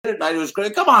it. And I was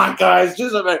great. Come on, guys,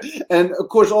 just a minute. And of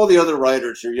course, all the other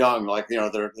writers are young, like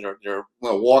they're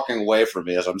walking away from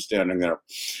me as I'm standing there.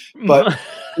 But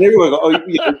anyway,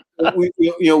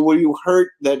 were you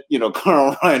hurt that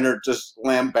Carl Reiner just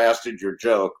lambasted your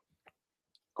joke?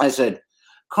 I said,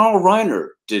 Carl Reiner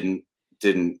didn't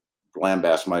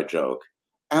lambast my joke.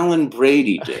 Alan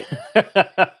Brady did.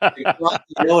 That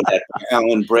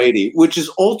Alan Brady, which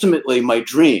is ultimately my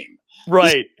dream.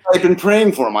 Right. I've been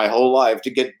praying for my whole life to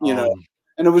get, and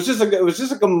it was just like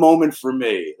a moment for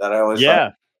me that I always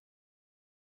thought.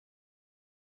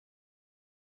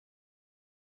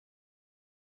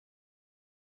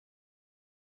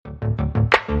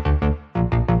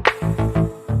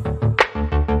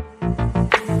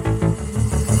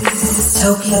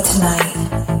 Dystopia Tonight.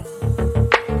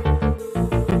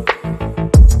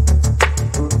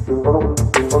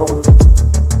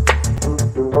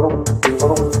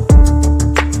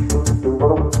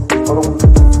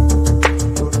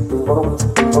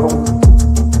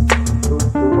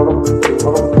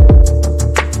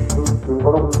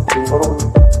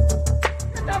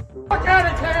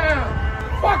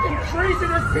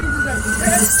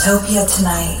 Dystopia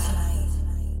Tonight.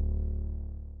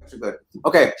 Good.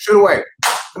 Okay, shoot away.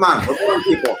 Come on, we're born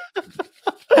people.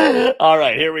 All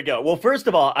right, here we go. Well, first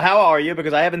of all, how are you?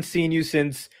 Because I haven't seen you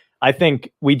since I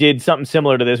think we did something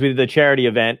similar to this. We did the charity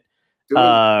event,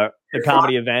 the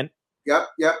comedy event. Yep.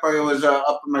 I was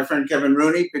up with my friend Kevin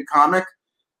Rooney, big comic.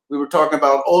 We were talking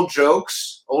about old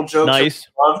jokes. Nice.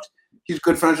 Loved. He's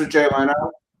good friends with Jay Leno,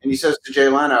 and he says to Jay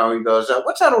Leno, he goes,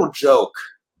 "What's that old joke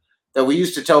that we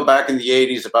used to tell back in the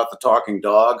 '80s about the talking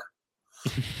dog?"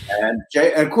 And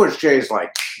of course, Jay's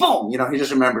like, boom, he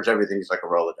just remembers everything. He's like a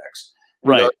Rolodex.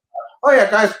 Right. Goes, oh, yeah,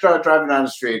 guys driving down the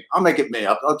street. I'll make it me.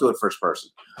 I'll do it first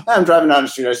person. I'm driving down the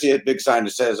street. I see a big sign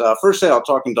that says, first sale,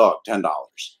 talking dog, $10.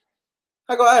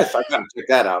 I go, I got to check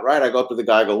that out, right? I go up to the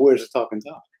guy, I go, where's the talking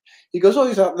dog? He goes, oh,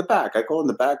 he's out in the back. I go in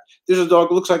the back. There's a dog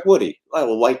that looks like Woody,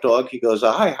 a white dog. He goes,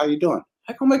 hi, how you doing?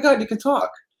 I go, oh, my God, you can talk.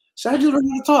 So how'd you learn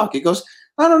how to talk? He goes,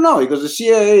 I don't know. He goes, the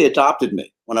CIA adopted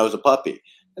me when I was a puppy.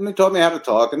 And they taught me how to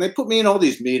talk, and they put me in all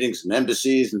these meetings and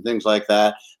embassies and things like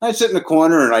that. And I'd sit in the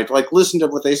corner and I'd listen to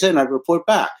what they say and I'd report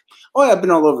back. Oh, yeah, I've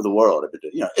been all over the world. I've been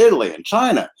to Italy and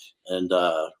China and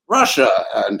Russia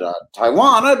and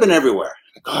Taiwan. I've been everywhere.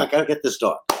 I got to get this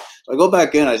dog. So I go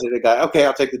back in. I say to the guy, okay,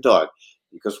 I'll take the dog.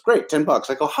 He goes, great, $10.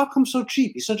 I go, how come so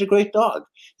cheap? He's such a great dog.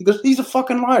 He goes, he's a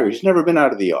fucking liar. He's never been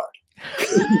out of the yard.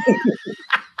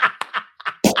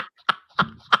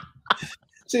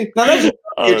 See, now that's your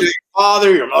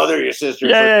father, your mother, your sister.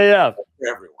 Yeah. For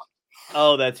everyone.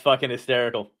 Oh, that's fucking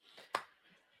hysterical.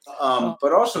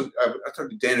 But also, I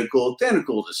talked to Dana Gould. Dana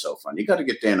Gould is so fun. You got to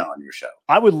get Dana on your show.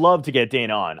 I would love to get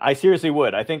Dana on. I seriously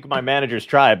would. I think my managers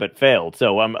tried but failed.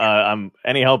 So I'm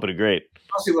any help would be great.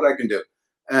 I'll see what I can do.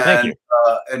 And, thank you.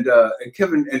 And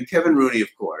Kevin Rooney,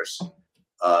 of course.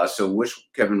 So wish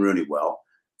Kevin Rooney well.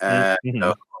 And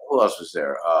who else was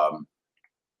there?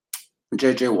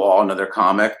 JJ Wall, another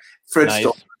comic. Fred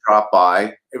still dropped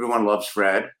by. Everyone loves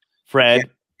Fred. You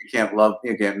can't love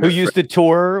again. Who used to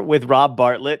tour with Rob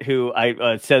Bartlett, who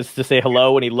says to say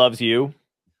hello and he loves you.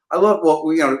 I love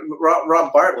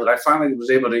Rob Bartlett. I finally was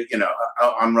able to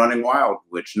on Running Wild,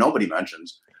 which nobody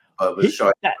mentions, was a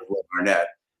show with Arnett,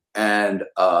 and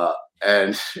I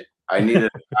needed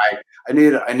an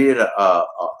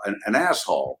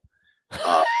asshole.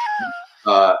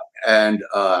 And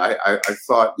I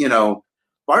thought,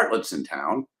 Bartlett's in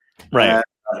town, right? And,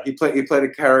 he played a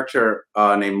character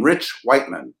named Rich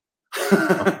Whiteman.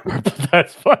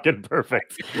 That's fucking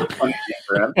perfect.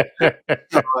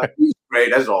 He's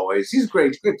great as always. He's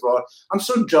great. He's great. I'm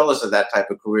so jealous of that type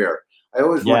of career. I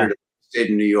always wondered if I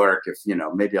stayed in New York, if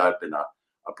maybe I'd been a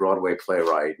Broadway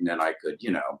playwright, and then I could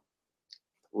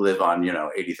live on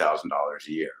 $80,000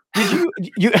 a year. Did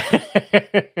you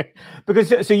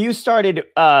because so you started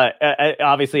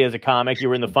obviously as a comic. You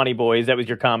were in the Funny Boys. That was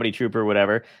your comedy troupe or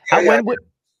whatever.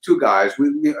 Two guys.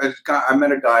 I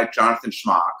met a guy, Jonathan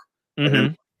Schmock,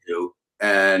 and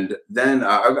then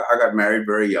I got married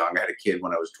very young. I had a kid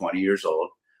when I was 20 years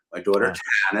old. My daughter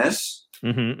Tanis.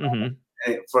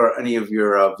 For any of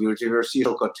your viewers, you ever see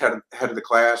Head of the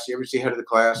Class? You ever see Head of the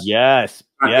Class? Yes.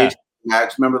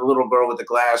 Max, remember the little girl with the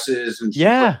glasses? And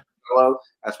hello,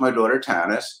 that's my daughter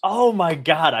Tanis. Oh my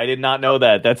God, I did not know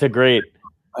that. That's a great.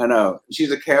 I know.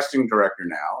 She's a casting director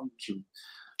now. She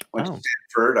went to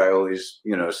Stanford. I always,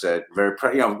 said very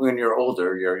proud. When you're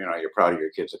older, you're proud of your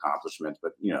kids' accomplishments.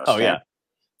 But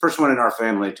first one in our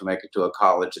family to make it to a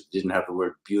college that didn't have the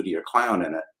word beauty or clown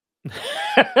in it.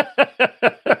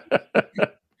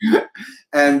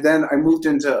 And then I moved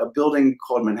into a building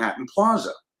called Manhattan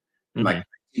Plaza in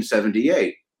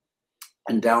 1978.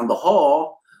 And down the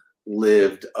hall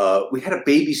lived, we had a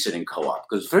babysitting co-op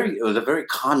because it was a very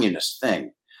communist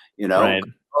thing, you know. Right.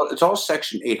 It's all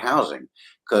Section 8 housing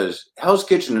because Hell's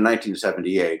Kitchen in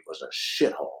 1978 was a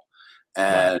shithole.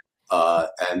 And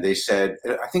they said,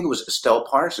 I think it was Estelle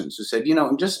Parsons who said,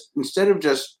 instead of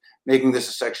just making this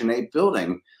a Section 8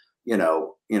 building,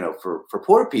 for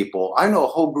poor people, I know a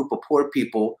whole group of poor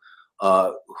people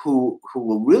who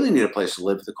will really need a place to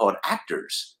live. They're called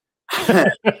actors. They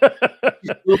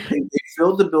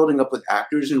filled the building up with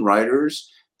actors and writers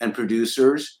and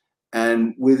producers,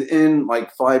 and within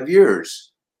like 5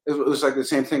 years, it was like the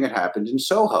same thing that happened in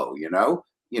Soho.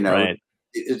 Right.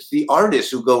 It's the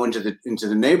artists who go into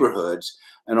the neighborhoods,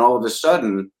 and all of a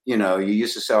sudden, you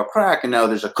used to sell crack, and now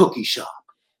there's a cookie shop.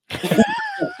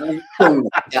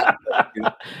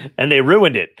 And they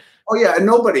ruined it. Oh yeah, and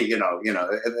nobody,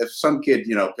 if some kid,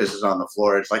 pisses on the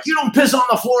floor, it's like, you don't piss on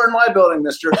the floor in my building,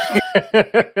 mister.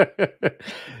 The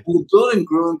building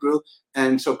grew and grew,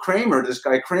 and so this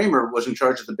guy Kramer, was in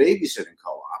charge of the babysitting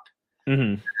co-op,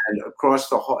 and across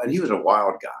the hall, and he was a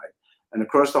wild guy, and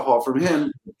across the hall from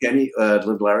him,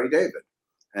 lived Larry David,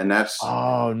 and that's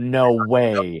no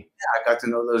way. I got to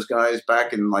know those guys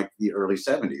back in like the early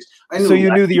 70s. So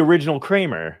you knew the original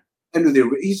Kramer. I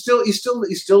knew he still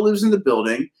lives in the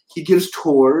building. He gives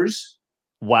tours.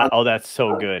 Wow! Oh, that's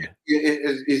so good.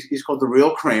 He's called the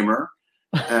Real Kramer.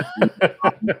 And,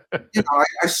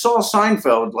 I saw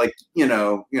Seinfeld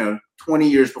 20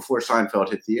 years before Seinfeld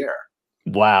hit the air.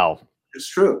 Wow! It's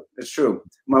true.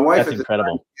 My wife That's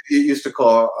incredible. Used to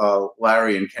call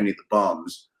Larry and Kenny the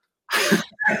bums.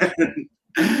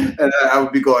 And I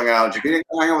would be going out, you can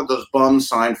hang out with those bums,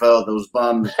 Seinfeld, those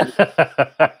bums.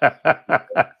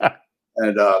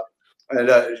 And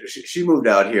she moved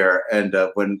out here, and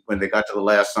when they got to the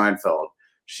last Seinfeld,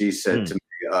 she said to me,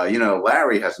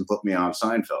 Larry hasn't put me on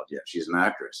Seinfeld yet. She's an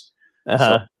actress.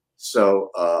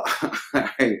 So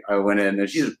I went in, and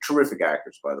she's a terrific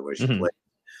actress, by the way.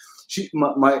 She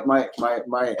my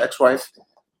ex-wife.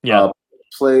 Yeah.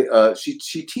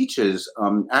 She teaches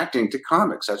acting to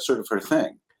comics. That's sort of her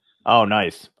thing. Oh,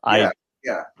 nice. Yeah.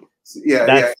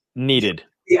 That's needed.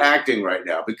 The acting right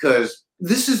now because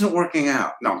this isn't working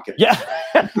out. No, I'm kidding. Yeah.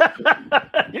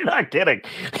 You're not kidding.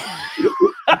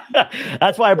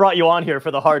 That's why I brought you on here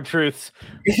for the hard truths.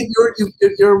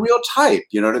 You're a real type.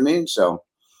 You know what I mean? So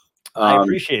I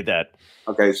appreciate that.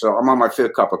 Okay, so I'm on my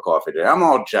 5th cup of coffee today. I'm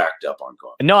all jacked up on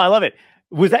coffee. No, I love it.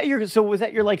 Was that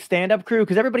your like stand-up crew?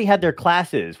 Because everybody had their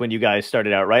classes when you guys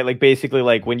started out, right? Like basically,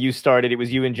 like when you started, it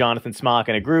was you and Jonathan Smock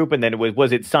in a group, and then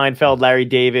was it Seinfeld, Larry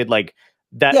David, like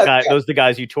that guy? Yeah. Those the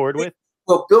guys you toured with?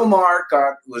 Well, Bill Maher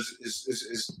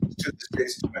is to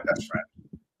this day my best friend,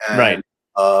 and, right?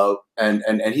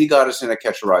 And he got us in a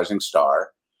Catch a Rising Star.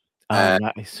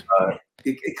 Nice.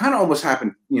 It kind of almost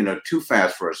happened, too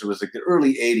fast for us. It was like the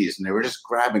early '80s, and they were just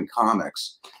grabbing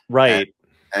comics, right?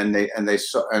 And they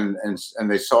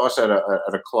saw us at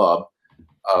a club,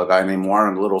 a guy named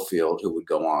Warren Littlefield who would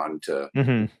go on to,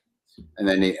 and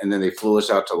then they flew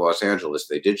us out to Los Angeles.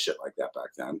 They did shit like that back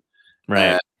then,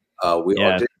 right? And,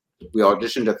 we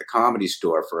auditioned at the Comedy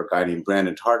Store for a guy named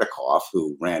Brandon Tartikoff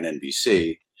who ran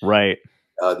NBC. Right.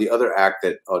 The other act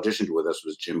that auditioned with us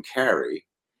was Jim Carrey.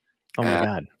 Oh my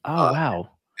God! Oh wow!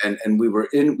 And we were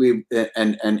in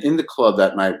the club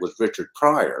that night was Richard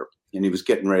Pryor. And he was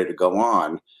getting ready to go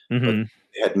on, but they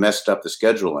had messed up the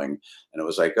scheduling, and it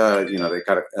was like, they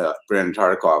got Brandon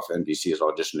Tartikoff, NBC is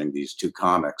auditioning these 2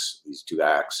 comics, these 2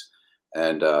 acts,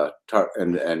 and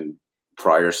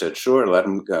Pryor said, "Sure, let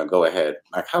him go ahead."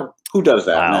 Like, who does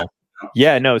that? Wow. Now?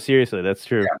 Yeah, no, seriously, that's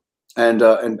true. Yeah.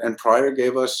 And Pryor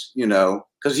gave us,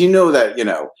 because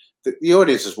that the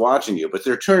audience is watching you, but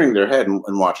they're turning their head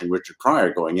and watching Richard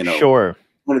Pryor, going, sure.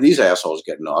 One of these assholes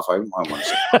getting off. I want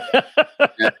to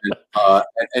say,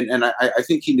 and I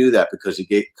think he knew that because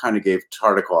he kind of gave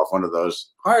Tartikoff one of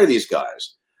those hire these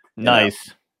guys.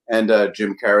 Nice. And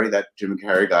Jim Carrey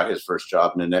got his first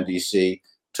job in an NBC.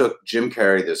 Took Jim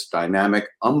Carrey, this dynamic,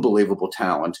 unbelievable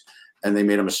talent, and they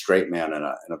made him a straight man in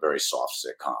a very soft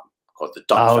sitcom called The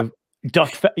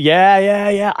Duck Factory.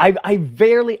 Yeah.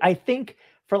 I think.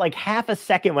 For like half a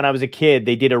second when I was a kid,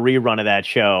 they did a rerun of that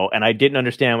show, and I didn't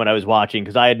understand what I was watching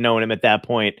because I had known him at that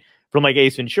point from like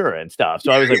Ace Ventura and stuff.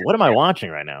 So I was like, what am I watching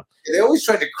right now? They always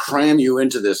tried to cram you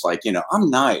into this, like, I'm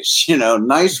nice.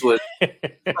 Nice was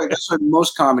like, that's what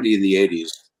most comedy in the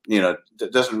 80s,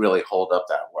 doesn't really hold up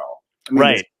that well. I mean,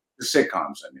 right. The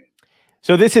sitcoms, I mean.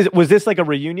 So was this like a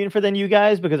reunion for then you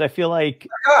guys? Because I feel like.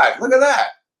 Oh my God, look at that.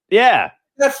 Yeah.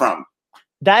 Where's that from?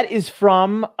 That is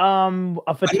from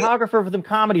a photographer for the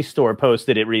Comedy Store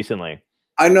posted it recently.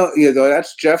 I know,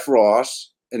 that's Jeff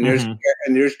Ross. and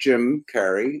there's Jim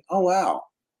Carrey. Oh wow.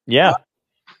 Yeah.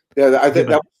 Yeah, I think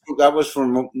that was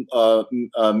from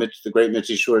the great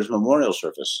Mitzi Shore's memorial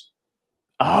service.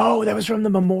 Oh, that was from the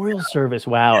memorial service.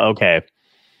 Wow. Okay.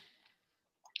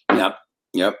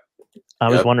 Yep. I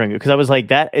was wondering because I was like,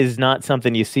 that is not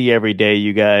something you see every day.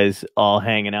 You guys all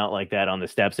hanging out like that on the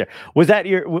steps there. Was that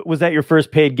your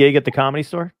first paid gig at the Comedy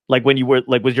Store? Like when you were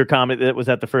like, was your comedy was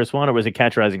that the first one, or was it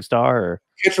Catch a Rising Star? Or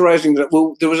Catch a Rising?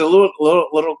 Well, there was a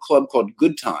little club called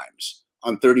Good Times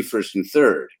on 31st and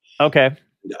 3rd. Okay.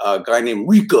 A guy named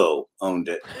Rico owned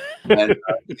it, and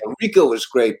Rico was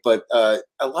great. But a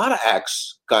lot of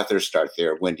acts got their start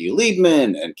there. Wendy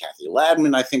Liebman and Kathy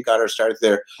Ladman, I think, got her start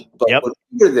there. But when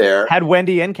we were there, had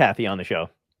Wendy and Kathy on the show.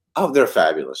 Oh, they're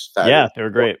fabulous. Yeah, they were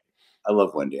great. I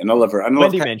love Wendy, and I love her.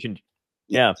 Wendy mentioned,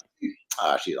 yeah,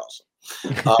 she's awesome.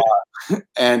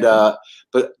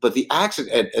 But the acts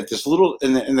at this little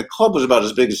and the club was about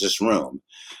as big as this room.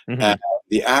 And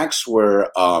the acts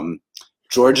were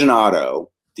George and Otto,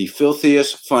 the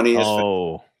filthiest, funniest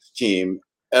team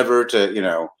ever to,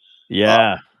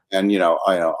 Yeah. And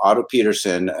Otto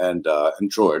Peterson and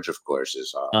George, of course,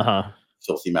 is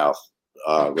filthy mouth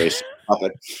racing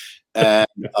puppet. And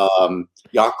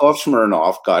Yakov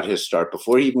Smirnoff got his start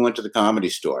before he even went to the Comedy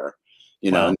Store.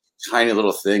 Tiny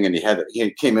little thing, and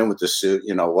he came in with the suit.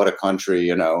 What a country.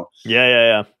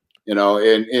 Yeah. In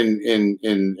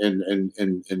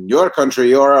your country,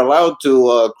 you are allowed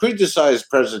to criticize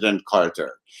President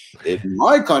Carter. In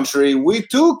my country, we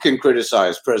too can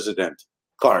criticize President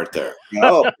Carter.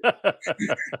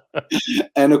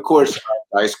 And of course,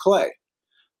 Dice Clay.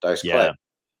 Clay.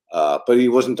 But he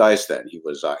wasn't Dice then. He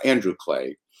was Andrew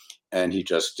Clay, and he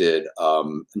just did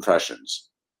impressions.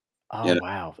 Oh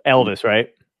wow, Elvis, right?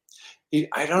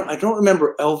 I don't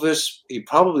remember Elvis. He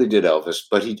probably did Elvis,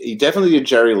 but he definitely did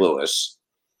Jerry Lewis.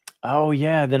 Oh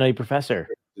yeah, the Nutty Professor.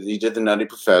 He did the Nutty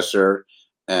Professor,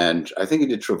 and I think he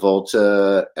did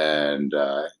Travolta, and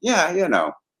Yeah,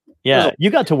 you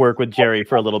got to work with Jerry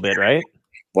for a little bit, right?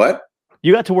 What?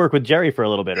 You got to work with Jerry for a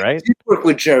little bit, right? I did work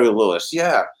with Jerry Lewis.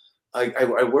 Yeah,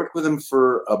 I worked with him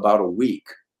for about a week.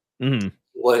 Mm-hmm.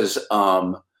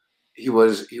 He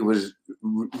was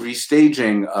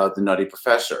restaging the Nutty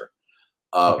Professor.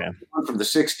 From the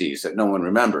 60s that no one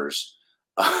remembers,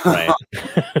 right?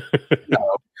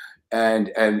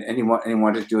 And he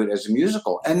wanted to do it as a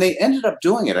musical, and they ended up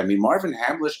doing it. I mean, Marvin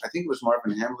Hamlish, I think it was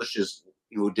Marvin Hamlish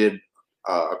who did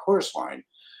a chorus line.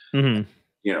 Mm-hmm.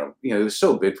 It was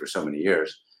so big for so many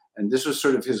years, and this was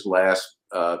sort of his last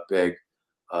big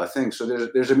thing. So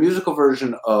there's a musical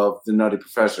version of the Nutty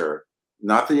Professor,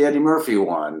 not the Eddie Murphy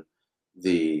one,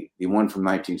 the one from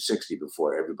 1960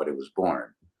 before everybody was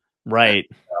born. Right.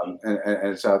 And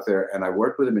it's out there. And I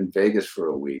worked with him in Vegas for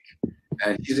a week.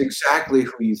 And he's exactly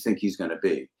who you think he's going to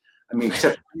be. I mean,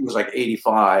 except he was like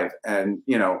 85. And,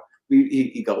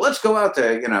 he go, let's go out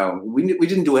there. We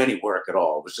didn't do any work at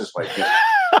all. It was just like, he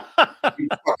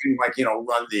fucking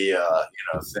run the,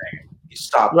 thing. He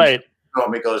stopped. Right.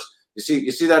 He goes,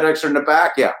 you see that extra in the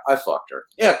back? Yeah, I fucked her.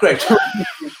 Yeah, great. Well,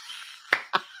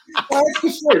 that's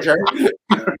the story, Jerry.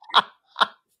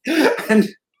 and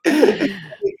he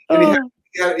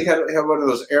had one of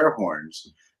those air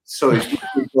horns, so he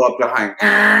would go up behind.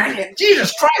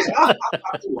 Jesus Christ!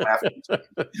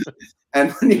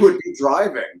 And when he would be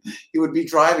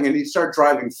driving, and he'd start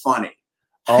driving funny.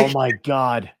 Oh my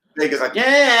God! Vegas like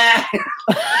yeah.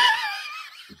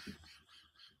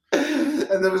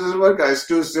 And there was this one guy,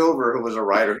 Stu Silver, who was a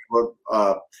writer who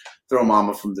wrote Throw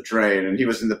Mama from the Train, and he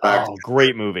was in the back. Oh,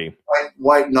 great movie.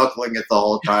 White knuckling it the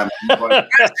whole time. Going,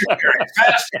 faster, Jerry,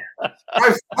 faster.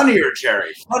 Drive funnier,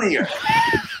 Jerry, funnier.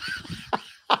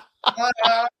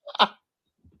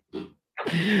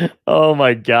 Oh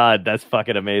my God, that's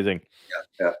fucking amazing.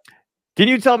 Yeah. Did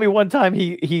you tell me one time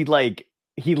he let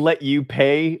you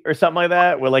pay or something like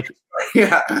that? We're like,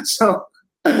 yeah. So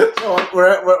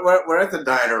we're at the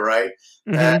diner, right?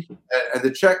 And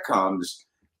the check comes,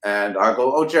 and I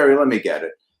go, "Oh, Jerry, let me get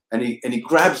it." And he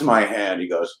grabs my hand. He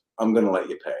goes, "I'm going to let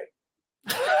you pay."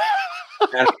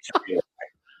 And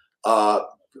a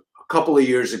couple of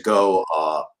years ago,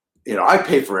 I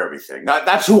pay for everything.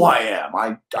 That's who I am.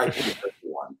 I pay for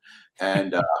everyone.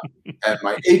 And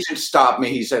my agent stopped me.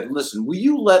 He said, "Listen, will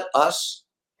you do us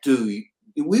the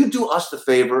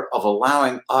favor of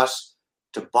allowing us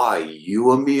to buy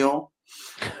you a meal?"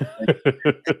 And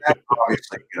that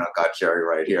obviously, got Jerry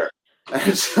right here.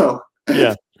 And so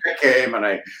I came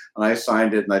and I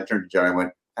signed it, and I turned to Jerry and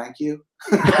went, "Thank you."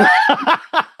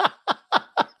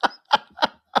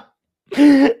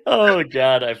 Oh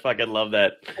God, I fucking love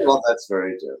that. Well, that's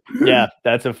very true. Yeah,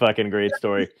 that's a fucking great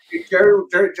story.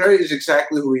 Jerry is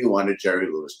exactly who you wanted Jerry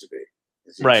Lewis to be.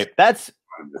 Right. That's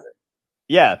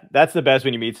the best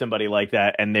when you meet somebody like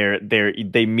that and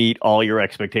they meet all your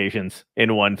expectations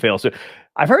in one fell. So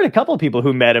I've heard a couple of people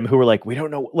who met him who were like, we don't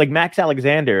know, like Max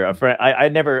Alexander, a friend. I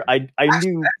knew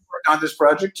worked on this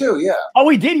project too. Yeah. Oh,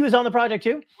 he did. He was on the project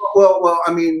too. Well.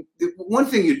 I mean, one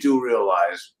thing you do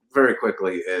realize very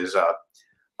quickly is a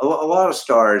lot of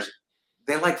stars,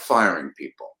 they like firing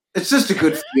people. It's just a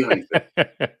good feeling.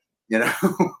 You know,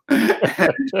 and I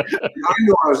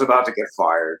knew I was about to get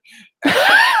fired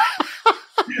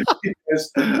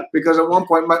because at one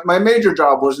point my major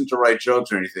job wasn't to write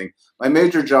jokes or anything. My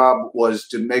major job was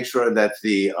to make sure that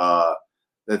the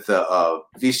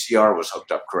VCR was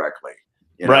hooked up correctly.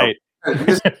 You know? Right.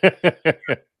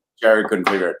 Jerry couldn't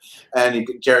figure it, and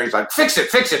Jerry's like, "Fix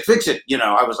it." You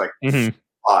know, I was like,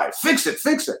 Fix it.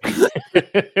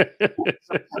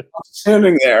 I'm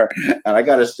standing there, and I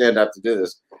got to stand up to do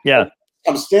this. Yeah.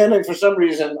 I'm standing for some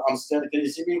reason. I'm standing. Can you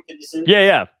see me?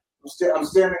 Yeah. I'm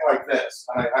standing like this,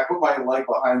 and I put my leg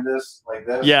behind this, like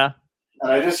this. Yeah.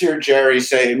 And I just hear Jerry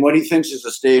saying what he thinks is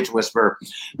a stage whisper.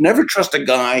 Never trust a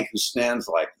guy who stands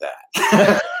like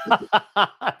that.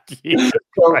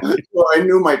 So I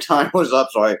knew my time was up,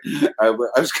 so I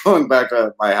was going back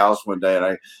to my house one day,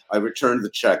 and I returned the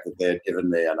check that they had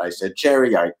given me, and I said,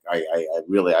 Jerry, I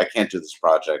really can't do this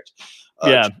project.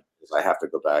 I have to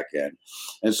go back in.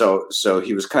 And so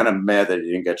he was kind of mad that he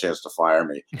didn't get a chance to fire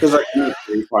me, because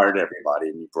he fired everybody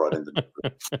and he brought in the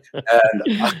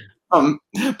and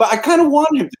but I kind of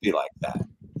want him to be like that.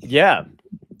 Yeah.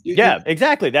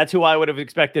 Exactly. That's who I would have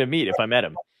expected to meet if I met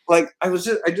him. Like I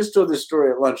just told this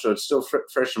story at lunch, so it's still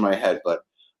fresh in my head. But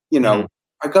you know,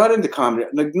 I got into comedy.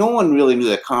 Like no one really knew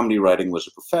that comedy writing was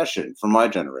a profession for my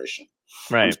generation.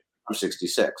 Right. I'm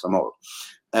 66. I'm old,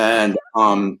 and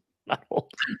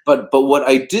but what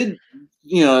I did,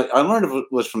 you know, I learned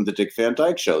was from the Dick Van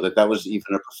Dyke Show that was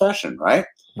even a profession, right?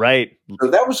 Right. So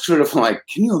that was sort of like,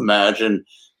 can you imagine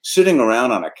sitting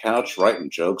around on a couch writing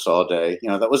jokes all day? You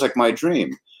know, that was like my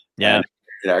dream. Yeah. And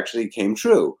it actually came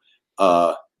true.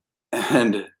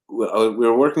 And we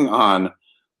were working on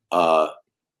my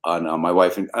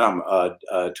wife and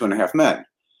 2.5 Men,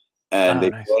 and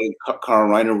nice. Carl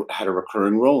Reiner had a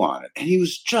recurring role on it, and he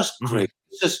was just great.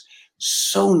 Just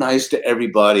so nice to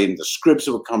everybody, and the scripts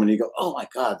that would come, and you go, "Oh my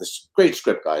God, this great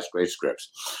script, guys, great scripts."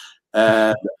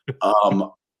 And I'm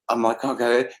like,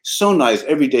 "Okay, so nice."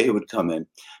 Every day he would come in,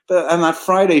 but on that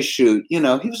Friday shoot, you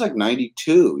know, he was like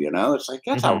 92. You know, it's like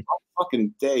that's a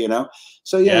fucking day, you know.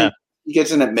 So yeah. He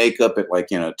gets in at makeup at like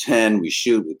 10. We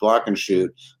shoot, we block and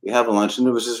shoot. We have a lunch, and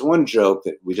there was this one joke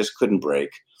that we just couldn't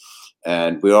break,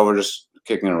 and we all were just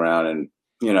kicking around. And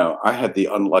I had the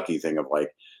unlucky thing of like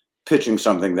pitching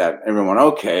something that everyone,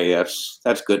 okay,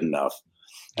 that's good enough,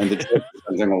 and the joke was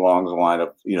something along the line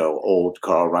of old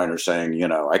Carl Reiner saying,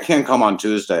 I can't come on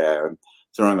Tuesday. I'm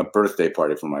throwing a birthday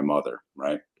party for my mother,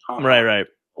 right? Right.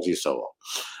 He's so old,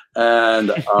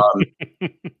 and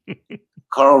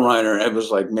Carl Reiner, it was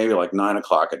like maybe like 9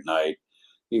 o'clock at night.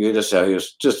 You could just say he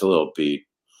was just a little beat.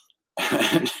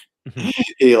 And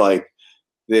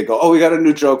they go, "Oh, we got a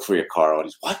new joke for you, Carl." And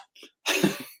he's, "What?"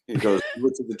 He goes,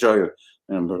 "What's the joke?"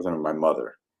 And I'm birthing my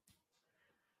mother.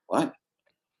 What?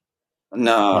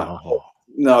 No,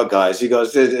 guys. He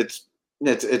goes, it's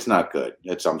not good.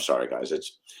 I'm sorry, guys.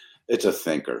 It's a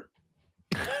thinker.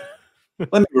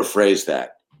 Let me rephrase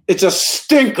that. It's a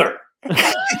stinker.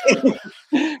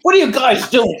 What are you guys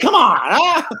doing? Come on,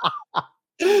 huh?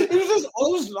 It was just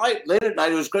always late at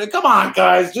night. It was great. Come on,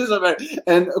 guys, just a minute.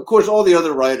 And of course, all the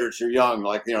other writers are young,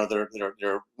 like they're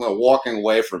walking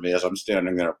away from me as I'm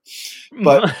standing there.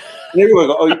 But anyway,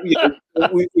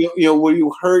 were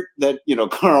you hurt that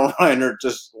Carl Reiner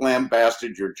just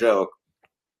lambasted your joke?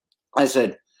 I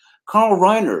said, Carl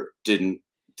Reiner didn't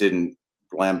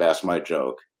lambast my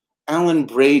joke. Alan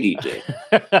Brady did.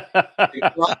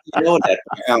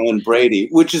 Alan Brady,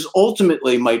 which is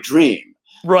ultimately my dream.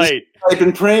 Right. I've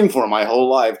been praying for my whole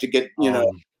life to get,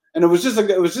 and it was just like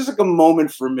a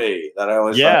moment for me that I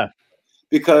always thought,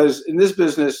 because in this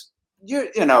business, you're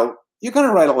going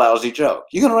to write a lousy joke.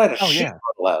 You're going to write a shit of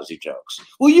lousy jokes.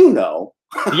 Well, Yeah.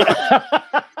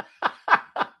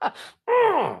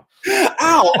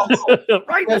 Ow!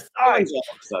 Right in the side.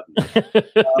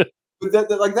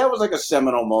 That was like a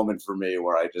seminal moment for me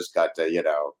where I just got to,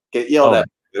 get yelled at.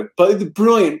 But the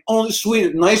brilliant, only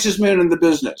sweet, nicest man in the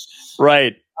business.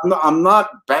 Right. I'm not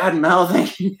bad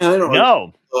mouthing.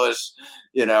 No.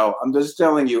 I'm just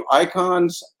telling you,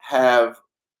 icons have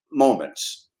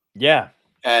moments. Yeah.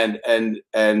 And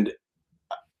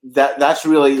that's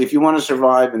really, if you want to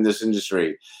survive in this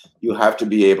industry, you have to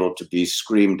be able to be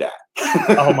screamed at.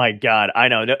 Oh my God, I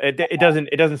know. It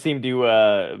doesn't seem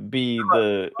to be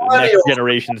the next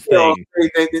generation's thing.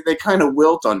 They kind of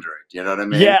wilt under it. You know what I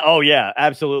mean? Yeah. Oh yeah,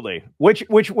 absolutely. Which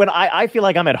when I feel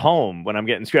like I'm at home when I'm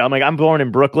getting screamed. I'm like, I'm born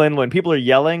in Brooklyn. When people are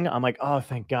yelling, I'm like, oh,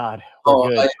 thank God, we're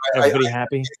good. Everybody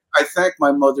happy. I thank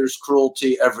my mother's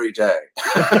cruelty every day.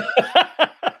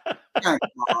 Thanks,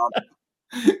 Mom.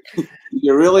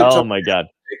 You really. Oh my God.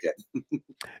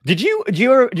 Do you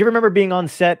remember being on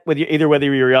set with you, either whether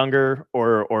you were younger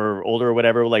or older or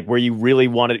whatever, like where you really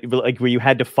wanted, like where you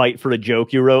had to fight for a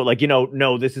joke you wrote, like,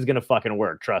 no, this is gonna fucking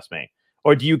work, trust me,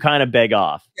 or do you kind of beg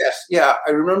off? Yes, yeah.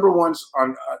 I remember once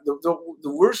on the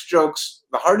worst jokes,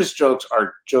 the hardest jokes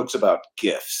are jokes about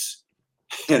gifts.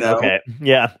 Okay,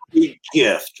 yeah,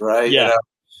 gift, right? Yeah,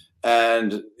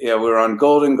 and we were on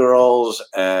Golden Girls,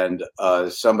 and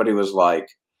somebody was like,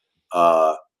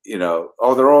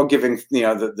 they're all giving,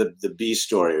 the B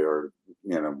story, or,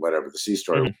 whatever the C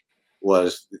story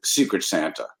was, Secret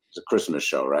Santa. It's a Christmas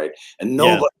show, right? And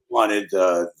nobody wanted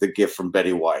the gift from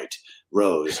Betty White,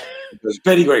 Rose. Because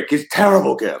Betty White gives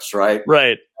terrible gifts, right?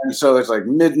 Right. And so it's like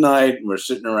midnight, and we're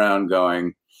sitting around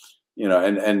going,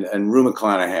 and Rue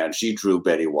McClanahan, she drew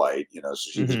Betty White, so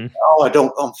she goes,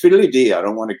 fiddly dee, I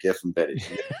don't want a gift from Betty.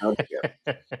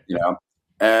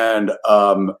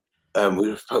 And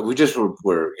we just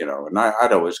were, and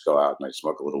I'd always go out and I'd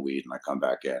smoke a little weed and I come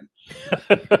back in.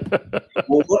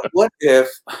 Well, what if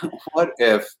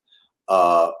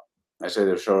I say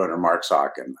the showrunner Mark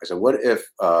Socken, I said, what if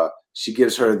she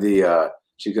gives her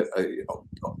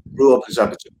Rue opens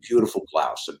up, it's a beautiful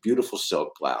blouse, a beautiful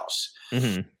silk blouse.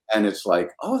 And it's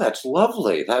like, oh, that's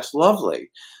lovely. That's lovely.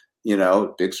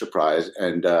 Big surprise.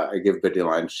 And I give Betty a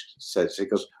line. She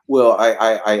goes, well,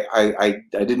 I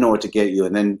didn't know what to get you.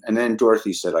 And then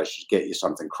Dorothy said I should get you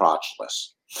something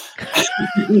crotchless.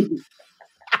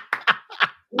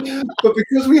 But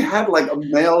because we had like a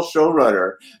male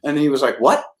showrunner, and he was like,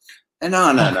 what? And no.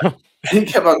 And he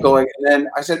kept on going. And then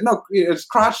I said, no, it's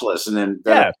crotchless.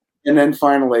 And then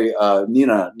finally,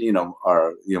 Nina,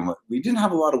 we didn't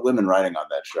have a lot of women writing on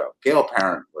that show. Gail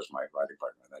Parent was my writing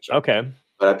partner on that show. Okay.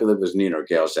 But I believe it was Nina or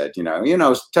Gail said,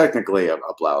 technically a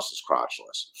blouse is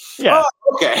crotchless. Yeah.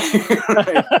 Oh, okay.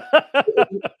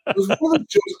 It was one of the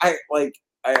jokes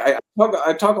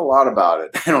I talk a lot about it.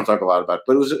 I don't talk a lot about it,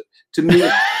 but it was, to me,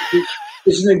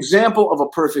 it's an example of a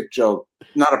perfect joke.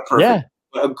 Not a perfect,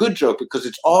 but a good joke, because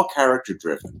it's all character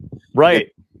driven.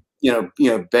 Right.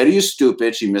 Betty is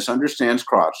stupid. She misunderstands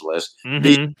crotchless.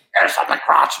 There's something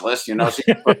crotchless, and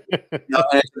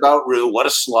it's about Rue. What a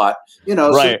slut,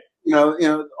 Right.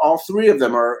 So, all three of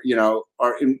them are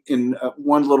in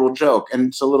one little joke, and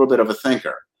it's a little bit of a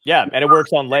thinker. Yeah, and it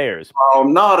works on layers. Oh,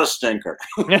 not a stinker.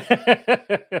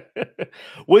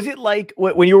 Was it like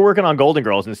when you were working on Golden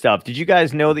Girls and stuff? Did you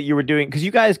guys know that you were doing? Because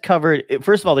you guys covered.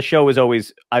 First of all, the show was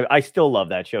always. I still love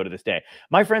that show to this day.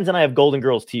 My friends and I have Golden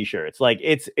Girls T-shirts. Like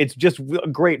it's just a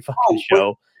great fucking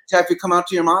show. Have you come out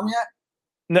to your mom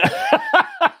yet?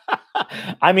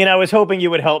 I mean, I was hoping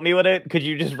you would help me with it. Could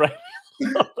you just write?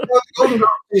 The Golden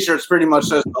Girls T-shirts pretty much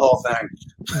says the whole thing.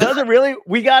 Does it really?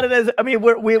 We got it as. I mean,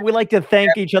 we like to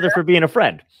thank each other for being a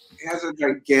friend. It has a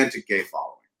gigantic gay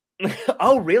following.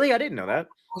 Oh, really? I didn't know that.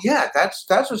 Yeah, that's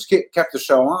what's kept the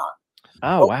show on.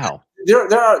 Oh, wow. There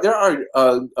are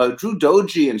Drew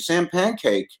Doji and Sam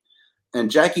Pancake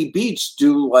and Jackie Beats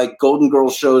do like Golden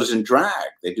Girls shows in drag.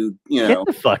 They do, Get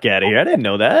the fuck out of here. I didn't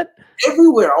know that.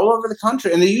 Everywhere, all over the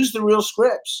country. And they use the real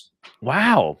scripts.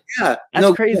 Wow. Yeah.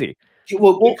 That's crazy.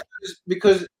 Well,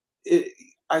 because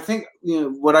I think,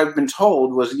 what I've been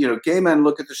told was, gay men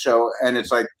look at the show and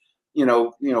it's like,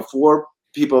 four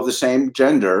people of the same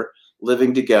gender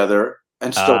living together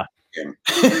and still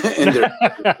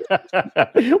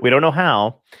we don't know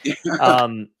how.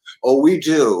 Oh, we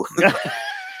do.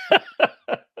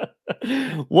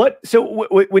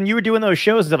 When you were doing those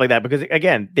shows and stuff like that, because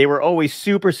again, they were always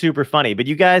super, super funny, but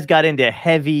you guys got into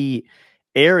heavy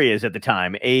areas at the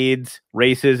time, AIDS,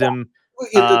 racism.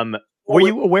 Were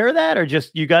you aware of that, or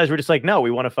just you guys were just like, no,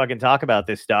 we want to fucking talk about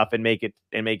this stuff and make it,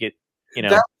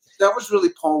 That was really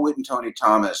Paul Witt and Tony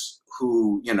Thomas,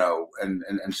 who, and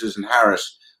Susan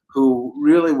Harris, who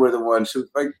really were the ones who,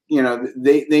 like,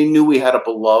 they knew we had a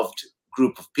beloved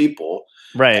group of people,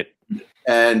 right?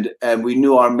 And we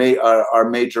knew our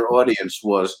major audience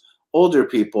was older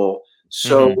people,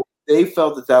 so they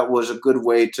felt that was a good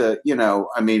way to,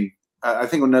 I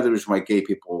think another reason why gay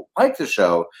people like the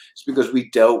show is because we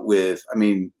dealt with, I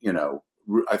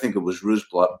think it was Rue's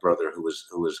brother who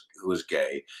was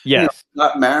gay. Yes,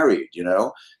 not married,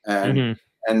 and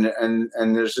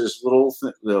and there's this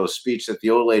little speech that the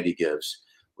old lady gives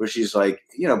where she's like,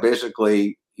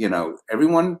 basically,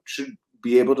 everyone should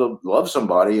be able to love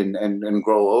somebody and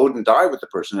grow old and die with the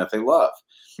person that they love.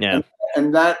 Yeah.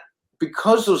 And that,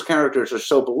 because those characters are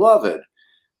so beloved,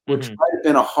 which Mhm. might have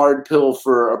been a hard pill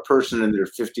for a person in their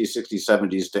 50s, 60s,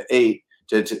 70s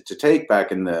to take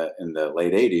back in the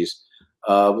late 80s,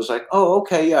 was like, oh,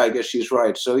 okay, yeah, I guess she's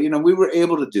right. So, we were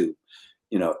able to do,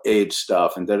 age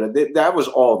stuff, and that was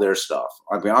all their stuff.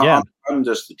 I mean, Yeah. I'm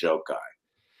just the joke guy.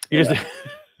 You just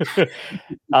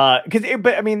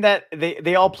but I mean that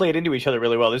they all played into each other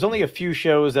really well. There's only a few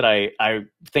shows that I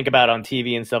think about on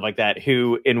TV and stuff like that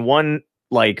who in one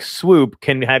like swoop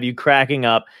can have you cracking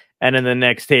up and in the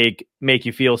next take make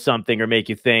you feel something or make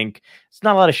you think. It's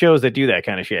not a lot of shows that do that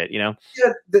kind of shit, Yeah,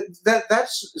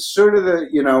 that's sort of the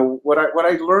what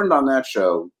I learned on that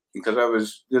show, because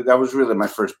that was really my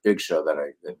first big show that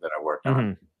I worked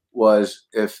on, was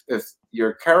if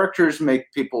your characters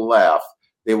make people laugh,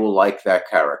 they will like that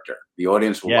character. The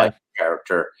audience will like the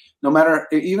character, no matter,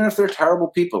 even if they're terrible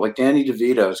people, like Danny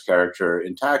DeVito's character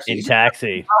in Taxi.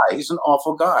 He's an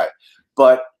awful guy,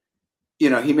 but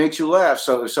he makes you laugh.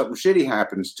 So if something shitty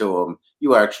happens to him,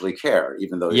 you actually care,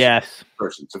 even though he's a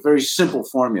person. It's a very simple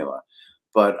formula,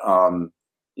 but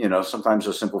sometimes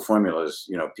those simple formulas,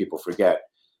 people forget.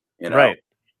 Right.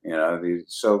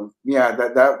 So yeah,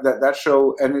 that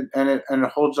show, and it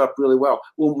holds up really well.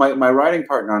 Well, my writing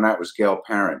partner on that was Gail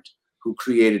Parent, who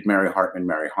created Mary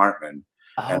Hartman.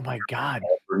 Oh my God.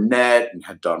 Burnett, and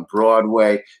had done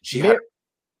Broadway.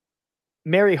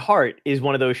 Mary Hart is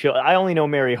one of those shows. I only know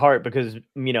Mary Hart because,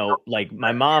 like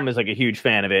my mom is like a huge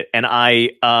fan of it. And I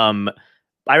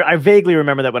vaguely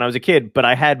remember that when I was a kid, but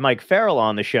I had Mike Farrell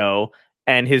on the show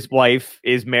and his wife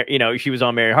is, she was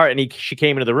on Mary Hart, and she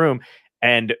came into the room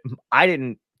and I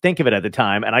didn't think of it at the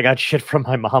time. And I got shit from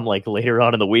my mom like later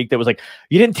on in the week that was like,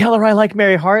 you didn't tell her I like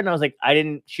Mary Hart. And I was like,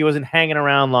 she wasn't hanging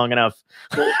around long enough.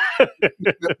 Mary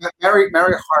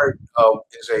Hart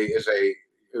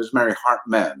it was Mary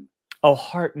Hartman. Oh,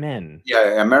 Hartman.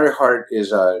 Yeah, Mary Hart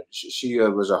is she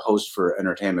was a host for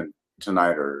Entertainment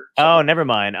Tonight or something. Oh, never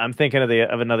mind. I'm thinking of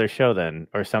another show then,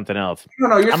 or something else.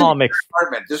 No, you're I'm all mixed.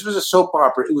 Hartman. This was a soap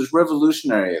opera. It was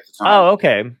revolutionary at the time. Oh,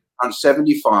 okay. On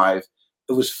 75,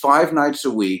 it was 5 nights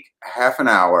a week, half an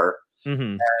hour,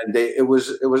 and it was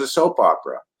a soap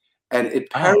opera, and it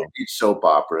parodied soap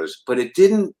operas, but it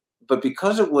didn't. But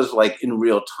because it was like in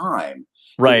real time,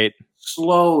 right?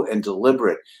 Slow and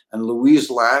deliberate, and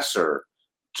Louise Lasser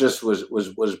just was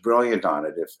brilliant on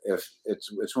it. If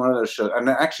it's one of those shows, and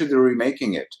actually they're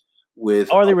remaking it with.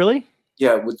 Oh, are they really?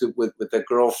 Yeah, with the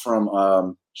girl from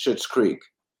Schitt's Creek.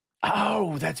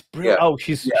 Oh, that's brilliant! Yeah. Oh,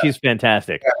 she's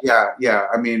fantastic. Yeah.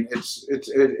 I mean,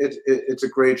 it's a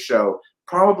great show.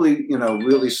 Probably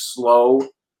really slow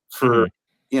for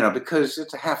because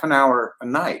it's a half an hour a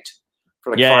night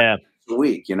for like 5 nights a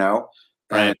week.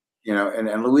 Right.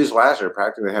 And Louise Lasser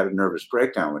practically had a nervous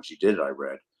breakdown when she did it. I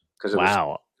read, because it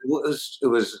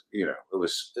was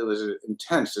an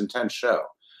intense show.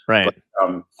 Right.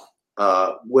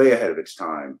 But, way ahead of its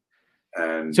time.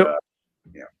 And so,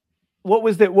 what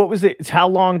was it? How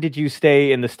long did you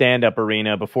stay in the stand-up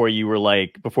arena before you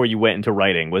went into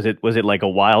writing? Was it like a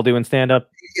while doing stand-up?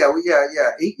 Yeah,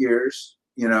 8 years.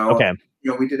 Okay.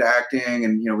 We did acting,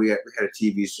 and we had a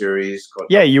TV series called.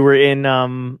 Yeah, you were in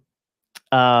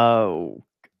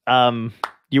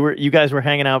you guys were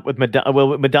hanging out with Madonna.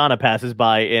 Well, Madonna passes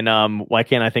by in why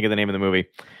can't I think of the name of the movie?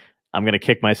 I'm gonna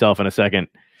kick myself in a second.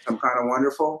 Some Kind of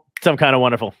Wonderful. Some Kind of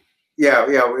Wonderful. Yeah.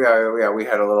 We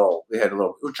had a little.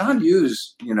 John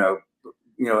Hughes,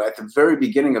 at the very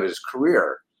beginning of his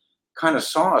career, kind of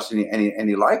saw us and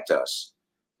he liked us.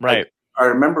 Right. I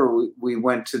remember we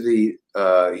went to he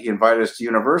invited us to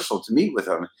Universal to meet with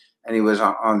him, and he was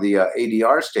on the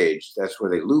ADR stage. That's where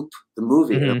they loop the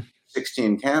movie,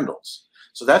 16 Candles.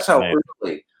 So that's how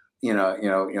early,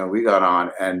 we got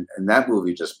on, and that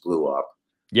movie just blew up.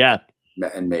 Yeah.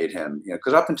 And made him,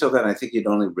 because up until then, I think he'd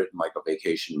only written like a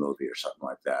vacation movie or something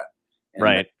like that. And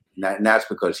right. And that's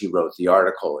because he wrote the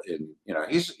article in, he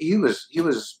was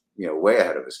way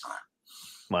ahead of his time.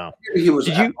 Wow. He was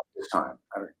ahead of his time.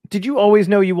 Did you always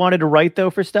know you wanted to write though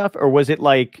for stuff, or was it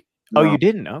like, no. Oh, you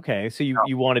didn't? Okay. So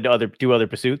you wanted to do other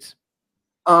pursuits?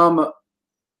 I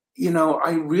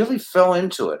really fell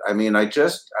into it. I mean, I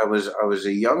was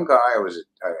a young guy. I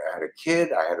had a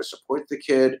kid. I had to support the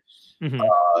kid.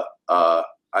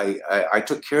 I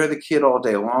took care of the kid all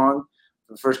day long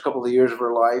for the first couple of years of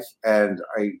her life, and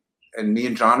me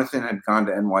and Jonathan had gone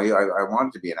to NYU. I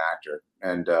wanted to be an actor,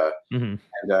 and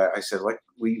I said, like,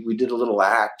 we did a little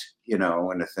act, in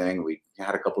a thing. We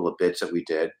had a couple of bits that we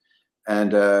did,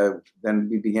 and then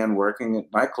we began working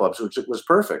at nightclubs, which was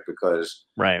perfect because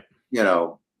Right. you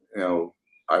know,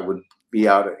 I would be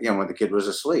out, when the kid was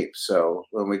asleep. So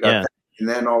when we got Yeah. that, and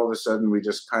then all of a sudden we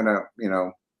just kind of,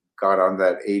 got on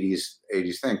that 80s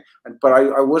thing. But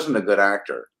I wasn't a good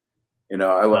actor.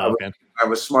 Oh, okay. I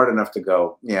was smart enough to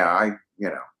go, yeah,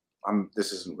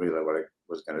 this isn't really what I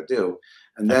was going to do.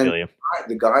 And I then feel you.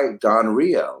 the guy, Don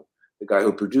Rio, the guy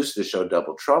who produced the show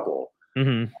Double Trouble,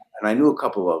 Hmm. and I knew a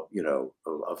couple of,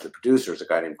 of the producers, a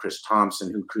guy named Chris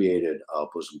Thompson who created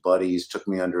Bosom Buddies, took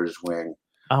me under his wing.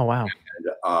 Oh, wow.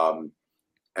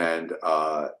 And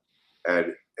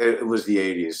it was the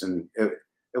 80s, and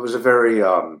it was a very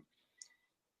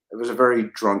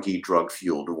drunky, drug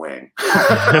fueled wing.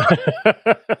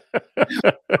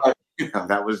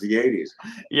 That was the 80s.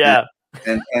 Yeah.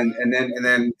 And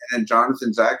then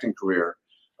Jonathan's acting career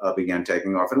began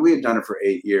taking off, and we had done it for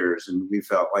 8 years, and we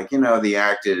felt like the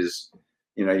act is,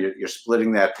 you're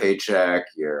splitting that paycheck,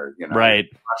 you're Right.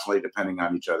 constantly depending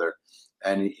on each other.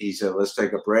 And he said, let's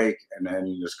take a break. And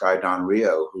then this guy, Don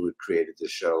Rio, who had created this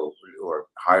show or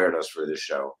hired us for this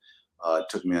show,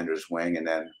 took me under his wing. And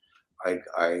then I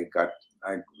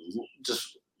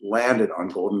just landed on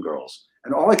Golden Girls.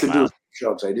 And all I could do was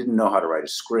show, because I didn't know how to write a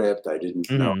script. I didn't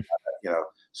know,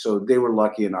 so they were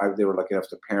lucky, and they were lucky enough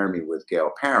to pair me with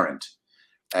Gail Parent.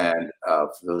 And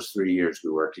for those 3 years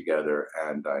we worked together,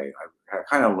 and I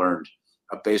kind of learned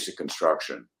a basic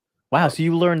construction. Wow. So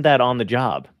you learned that on the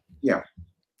job. Yeah.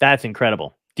 That's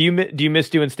incredible. Do you miss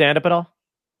doing stand-up at all?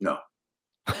 No.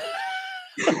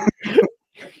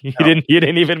 You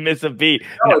didn't even miss a beat.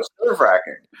 No, it's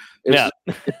nerve-wracking.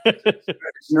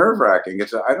 It's nerve-wracking.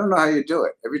 I don't know how you do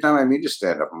it. Every time I meet a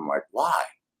stand-up, I'm like, why?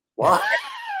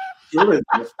 Really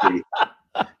nifty.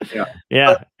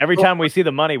 Yeah. Every time we see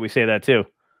the money, we say that too.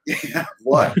 Yeah.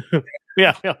 What?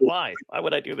 Yeah. Why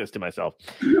would I do this to myself?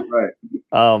 Right.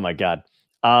 Oh my God.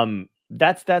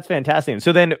 That's fantastic. And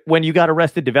so then when you got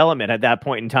Arrested Development at that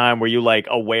point in time, were you like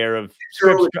aware of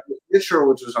scripts? Mitchell,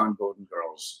 which was on Golden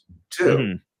Girls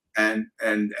too. Mm-hmm.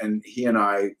 And he and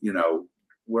I,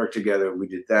 worked together. We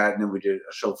did that, and then we did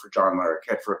a show for John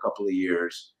Larroquette for a couple of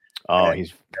years. Oh,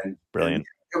 he's brilliant.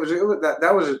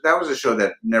 That was a show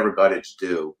that never got its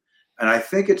due. And I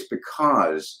think it's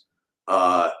because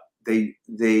I think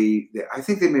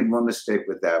they made one mistake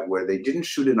with that, where they didn't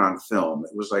shoot it on film.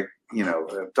 It was like,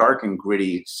 a dark and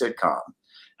gritty sitcom.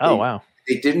 Wow.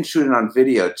 They didn't shoot it on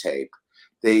videotape.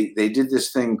 They did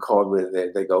this thing called, where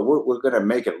they go, we're going to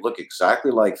make it look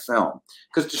exactly like film.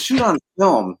 Because to shoot on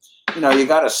film, you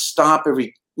got to stop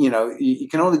every, you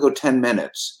can only go 10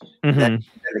 minutes. Mm-hmm. Then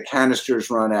the canisters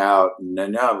run out, and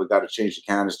then now we've got to change the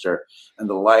canister, and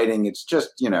the lighting. It's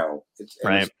just,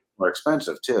 it's more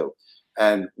expensive too.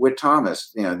 And with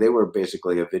Thomas, they were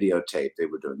basically a videotape. They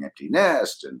were doing Empty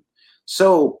Nest and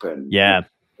Soap, and the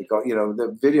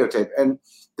videotape, and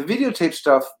the videotape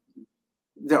stuff.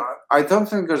 I don't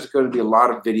think there's going to be a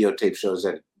lot of videotape shows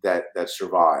that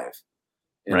survive.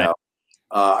 You know,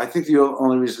 I think the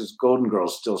only reason Golden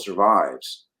Girls still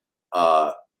survives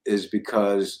is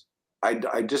because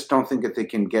I just don't think that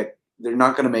they're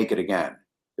not going to make it again.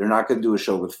 They're not going to do a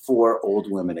show with 4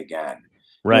 old women again.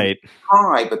 Right. They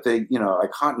try, but they,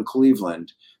 like Hot in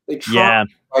Cleveland, they try. Yeah.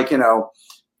 Like,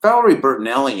 Valerie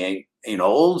Bertinelli ain't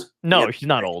old. No, she's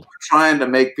not old. Trying to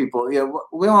make people,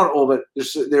 we aren't old, but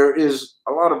there is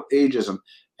a lot of ageism.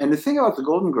 And the thing about the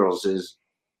Golden Girls is,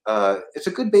 it's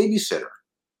a good babysitter.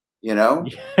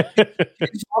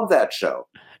 Kids love that show.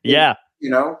 Yeah.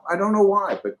 I don't know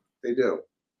why, but they do.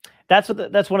 That's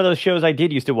one of those shows I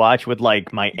did used to watch with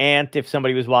like my aunt if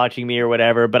somebody was watching me or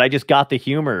whatever. But I just got the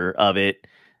humor of it,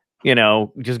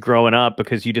 just growing up,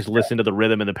 because you just listen to the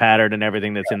rhythm and the pattern and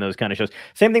everything that's in those kind of shows.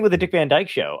 Same thing with the Dick Van Dyke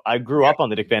Show. I grew up on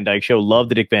the Dick Van Dyke Show,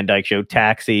 loved the Dick Van Dyke Show,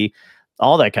 Taxi,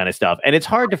 all that kind of stuff. And it's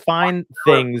hard to find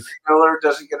things. Miller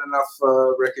doesn't get enough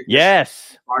recognition.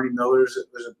 Yes. Barney Miller's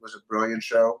was a brilliant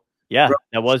show. Yeah,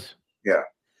 that was. Yeah.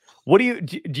 What do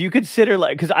you consider,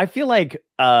 like, because I feel like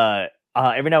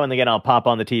every now and again I'll pop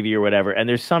on the TV or whatever, and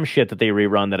there's some shit that they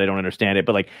rerun that I don't understand it,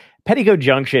 but like Petticoat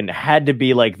Junction had to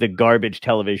be like the garbage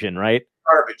television, right?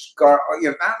 Garbage. I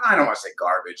don't want to say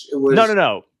garbage. It was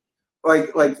no.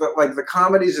 Like the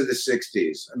comedies of the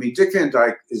 60s. I mean, Dick Van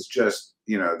Dyke is just,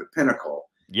 the pinnacle.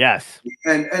 Yes.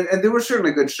 And there were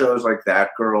certainly good shows like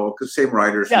That Girl, because same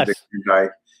writers from Dick Van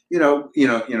Dyke.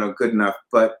 Good enough,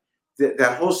 but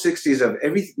that whole 60s of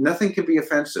nothing could be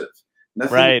offensive.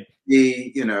 Nothing right. Could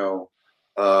be,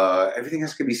 everything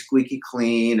has to be squeaky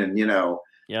clean, and yep.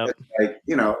 Like,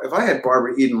 if I had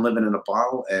Barbara Eden living in a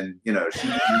bottle, and she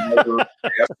never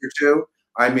asked her to,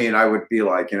 I mean, I would be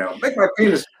like, make my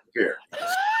penis disappear.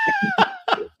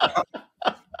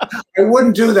 I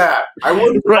wouldn't do that. I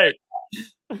wouldn't. Right.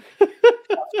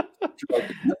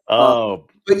 Oh,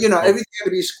 but everything had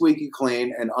to be squeaky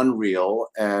clean and unreal,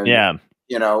 and yeah.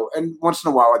 And once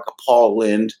in a while, like a Paul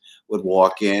Lynde would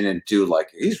walk in and do like,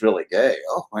 he's really gay.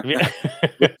 Oh my God.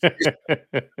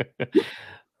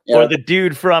 Or the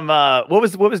dude from what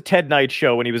was Ted Knight's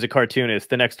show when he was a cartoonist?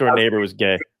 The next door neighbor was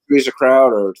gay. Three's a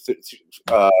Crowd, or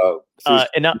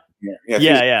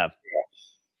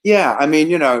yeah. I mean,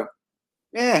 the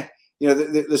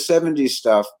 70s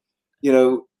stuff.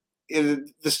 The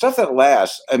stuff that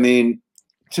lasts. I mean,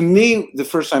 to me, the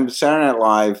first time Saturday Night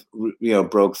Live,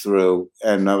 broke through,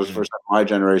 and that was the first time my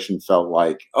generation felt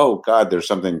like, oh God, there's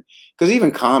something. Because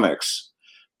even comics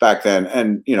back then,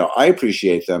 and I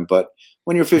appreciate them, but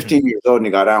when you're 15 years old and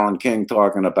you got Alan King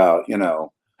talking about,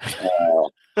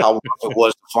 how it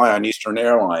was to fly on Eastern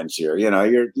Airlines here,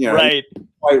 you're right,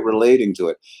 quite relating to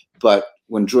it. But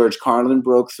when George Carlin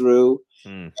broke through,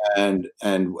 and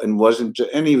wasn't,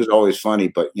 and he was always funny,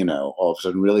 but all of a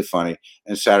sudden really funny,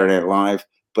 and Saturday Night Live.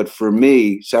 But for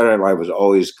me, Saturday Night Live was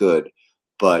always good.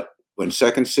 But when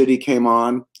Second City came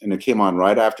on, and it came on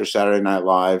right after Saturday Night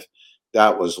Live,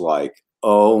 that was like,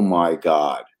 oh my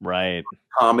God. Right.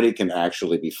 Comedy can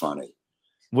actually be funny.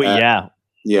 Well, yeah.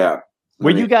 Yeah. Were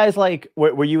you guys like,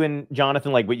 were you and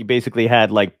Jonathan, like, what you basically had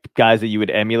like guys that you had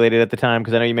emulated at the time?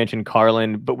 Because I know you mentioned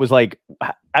Carlin, but was like,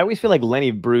 I always feel like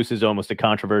Lenny Bruce is almost a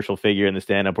controversial figure in the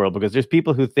stand-up world, because there's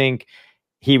people who think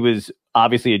he was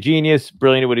obviously a genius,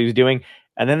 brilliant at what he was doing.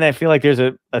 And then I feel like there's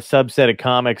a subset of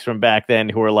comics from back then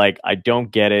who are like, I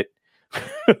don't get it.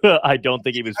 I don't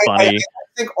think he was funny.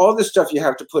 I think all this stuff you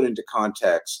have to put into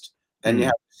context, and you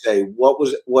have to say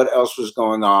what else was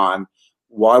going on.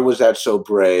 Why was that so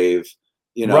brave?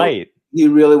 Right. He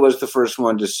really was the first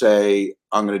one to say,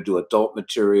 I'm going to do adult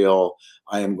material.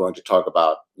 I am going to talk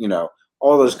about,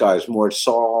 all those guys, Mort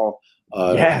Saul.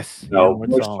 Yes. Mort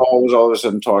Saul was all of a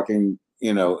sudden talking,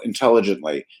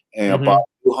 intelligently. And Bob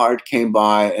Newhart came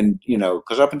by, and,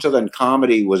 because up until then,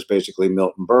 comedy was basically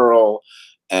Milton Berle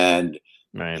and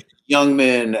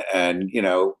Youngman, and,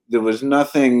 there was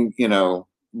nothing,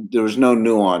 there was no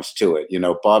nuance to it.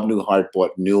 Bob Newhart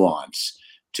brought nuance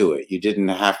to it. You didn't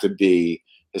have to be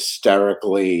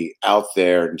hysterically out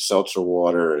there in seltzer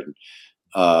water, and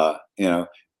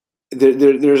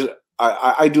there's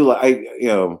I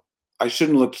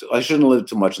shouldn't live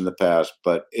too much in the past,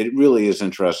 but it really is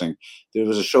interesting. There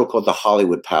was a show called The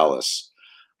Hollywood Palace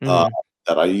that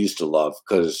I used to love,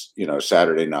 because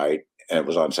Saturday night, and it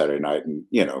was on Saturday night, and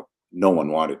no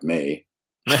one wanted me.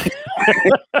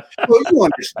 Well, you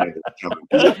understand it, John.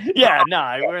 Yeah,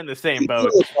 no, we're in the same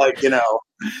boat. Like,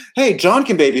 hey, John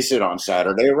can babysit on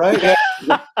Saturday, right?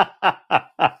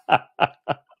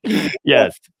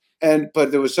 Yes. But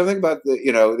there was something about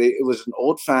it was an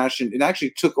old fashioned. It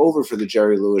actually took over for the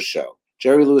Jerry Lewis show.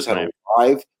 Jerry Lewis had a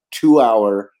live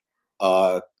 2-hour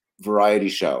variety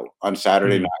show on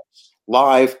Saturday nights,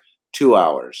 live 2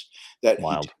 hours that he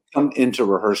didn't come in to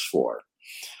rehearse for.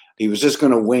 He was just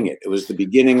going to wing it. It was the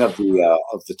beginning of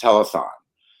the telethon,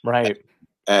 right?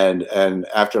 And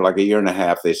after like a year and a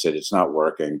half, they said it's not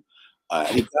working. And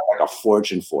he got like a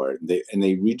fortune for it. And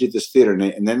they redid this theater,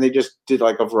 and then they just did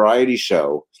like a variety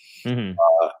show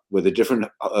with a different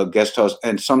guest host.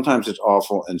 And sometimes it's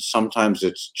awful, and sometimes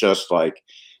it's just like,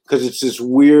 because it's this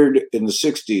weird in the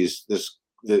 '60s.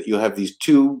 That you have these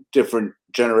two different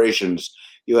generations.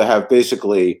 You have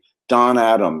basically Don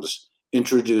Adams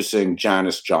introducing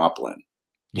Janis Joplin.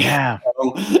 Yeah.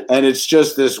 And it's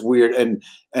just this weird, and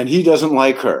he doesn't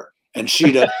like her, and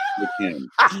she doesn't like him.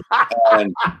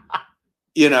 And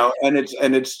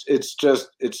and it's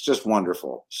just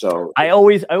wonderful. So I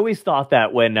always thought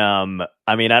that when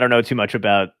I mean, I don't know too much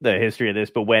about the history of this,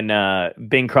 but when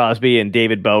Bing Crosby and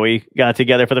David Bowie got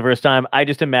together for the first time, I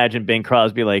just imagined Bing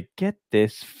Crosby like, get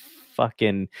this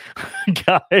fucking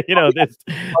guy, this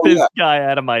guy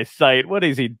out of my sight. What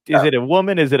is he? Is it a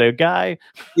woman? Is it a guy?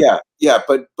 Yeah,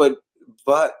 but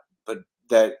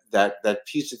that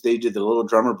piece that they did, the Little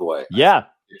Drummer Boy,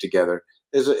 together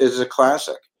is a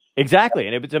classic. Exactly,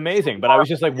 and it was amazing. But I was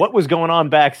just like, what was going on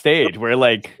backstage? Where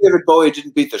like David Bowie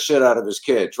didn't beat the shit out of his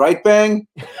kids, right, Bang?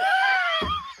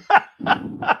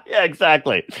 Yeah,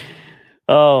 exactly.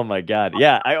 Oh my God.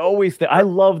 Yeah. I always I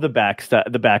love the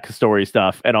backstory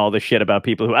stuff and all the shit about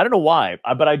people who, I don't know why,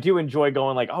 but I do enjoy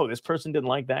going like, oh, this person didn't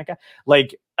like that guy.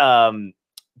 Like, I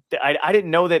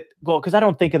didn't know that. Well, because I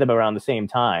don't think of them around the same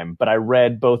time, but I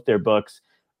read both their books.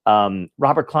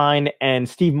 Robert Klein and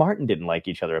Steve Martin didn't like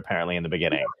each other apparently in the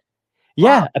beginning.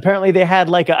 Yeah. Apparently they had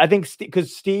like, I think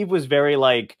because Steve was very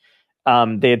like,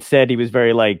 they had said he was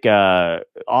very like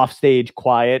offstage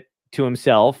quiet to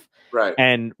himself. Right.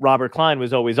 and Robert Klein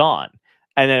was always on.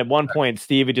 And then at one point,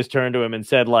 Steve had just turned to him and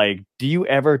said, like, "Do you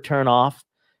ever turn off?"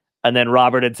 And then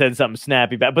Robert had said something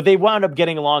snappy back, but they wound up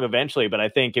getting along eventually. But I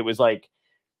think it was like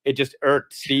it just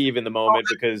irked Steve in the moment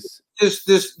because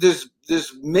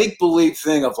this make believe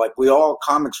thing of like we all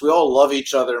love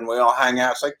each other and we all hang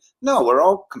out. It's like no, we're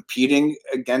all competing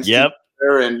against each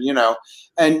other, and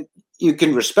and you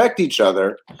can respect each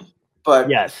other, but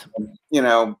yes,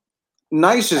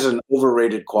 nice is an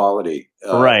overrated quality,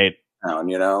 right?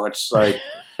 It's like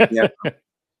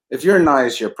if you're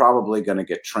nice, you're probably going to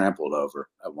get trampled over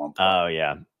at one point. Oh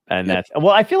yeah. And that's well,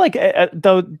 I feel like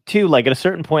though too, like at a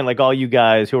certain point, like all you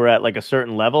guys who are at like a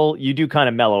certain level, you do kind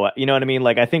of mellow out. You know what I mean?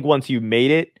 Like I think once you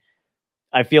made it,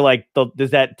 I feel like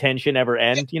does that tension ever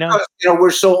end?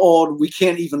 We're so old, we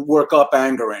can't even work up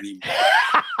anger anymore.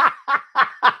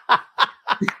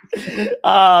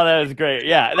 Oh, that was great.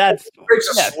 Yeah,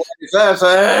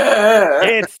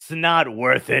 it's not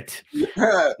worth it. You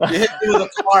hit me with a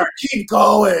car. Keep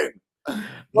going.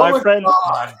 My friend.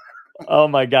 Oh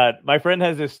my God. My friend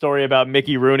has this story about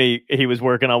Mickey Rooney. He was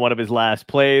working on one of his last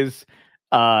plays.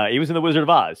 He was in The Wizard of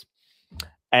Oz.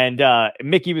 And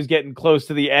Mickey was getting close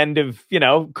to the end of,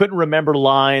 couldn't remember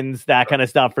lines, that kind of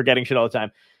stuff, forgetting shit all the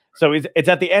time. So it's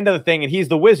at the end of the thing, and he's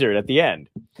the wizard at the end.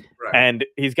 Right. And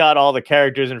he's got all the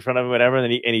characters in front of him, whatever.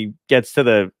 And he gets to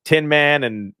the Tin Man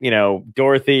and,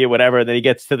 Dorothy or whatever. And then he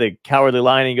gets to the Cowardly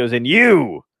Lion and he goes, "And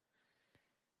you,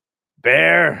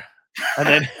 bear." And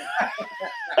then...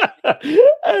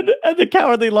 and the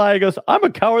Cowardly Lion goes, "I'm a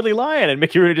cowardly lion," and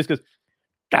Mickey Rooney just goes,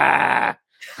 "Ah."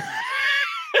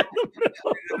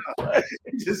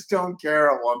 You just don't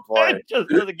care at one point. It just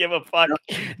doesn't give a fuck.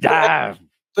 Ah.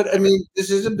 But I mean, this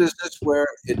is a business where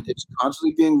it's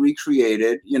constantly being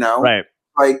recreated. Right?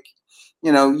 Like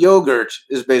yogurt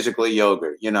is basically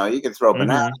yogurt. You can throw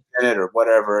bananas in it or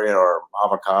whatever, or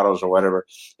avocados or whatever.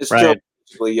 It's still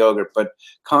basically yogurt. But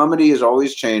comedy is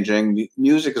always changing.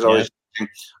 Music is always.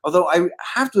 Although I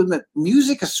have to admit,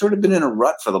 music has sort of been in a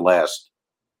rut for the last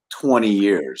 20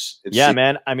 years.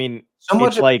 Man. I mean, so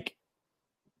much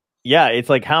it's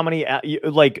like how many,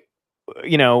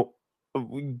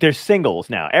 there's singles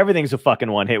now. Everything's a fucking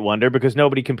one-hit wonder because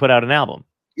nobody can put out an album.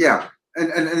 Yeah.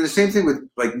 And the same thing with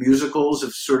like musicals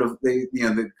of sort of,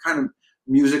 the kind of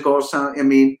musical sound. I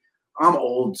mean, I'm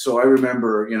old, so I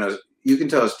remember, you can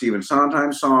tell a Stephen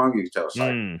Sondheim song, you can tell a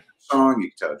song, you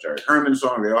can tell a Jerry Herman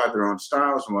song. They all have their own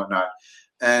styles and whatnot.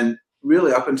 And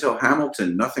really, up until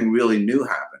Hamilton, nothing really new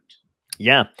happened.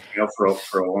 Yeah,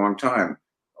 for a long time,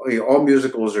 all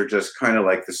musicals are just kind of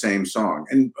like the same song.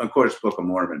 And of course, Book of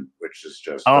Mormon, which is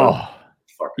just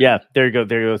yeah. There you go.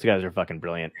 Those guys are fucking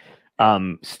brilliant.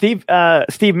 Steve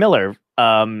Miller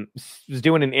was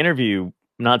doing an interview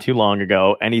not too long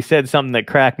ago, and he said something that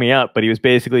cracked me up. But he was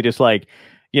basically just like,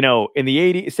 in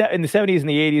the 70s and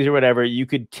the 80s or whatever, you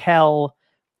could tell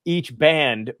each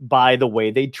band by the way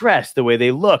they dressed, the way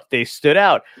they looked, they stood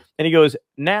out. And he goes,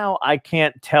 now I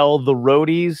can't tell the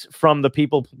roadies from the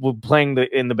people playing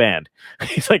in the band.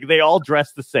 He's like, they all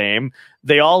dress the same.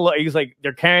 He's like,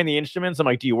 they're carrying the instruments. I'm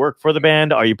like, do you work for the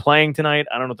band? Are you playing tonight?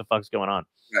 I don't know what the fuck's going on.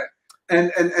 Right.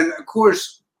 And of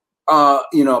course, but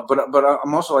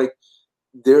I'm also like,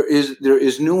 there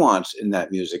is nuance in that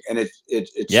music, and it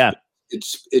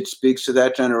speaks to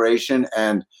that generation.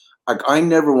 And I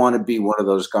never want to be one of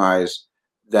those guys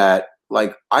that,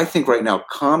 like, I think right now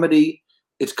comedy,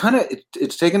 it's kind of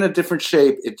it's taken a different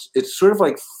shape. It's sort of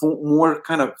like more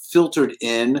kind of filtered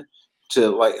in to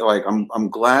like I'm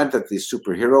glad that these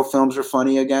superhero films are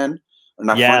funny again. Or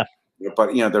not funny,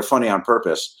 but they're funny on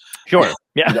purpose. Sure.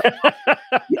 Yeah.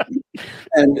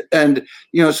 and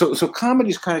so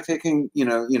comedy's kind of taking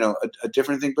a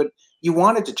different thing, but you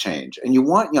want it to change, and you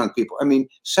want young people. I mean,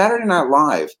 Saturday Night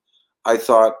Live, I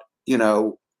thought,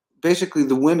 basically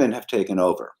the women have taken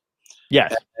over.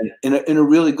 Yes. And in a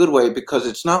really good way, because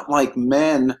it's not like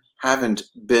men haven't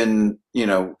been,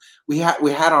 we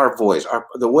had our voice.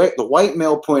 The white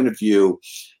male point of view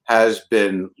has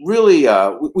been really,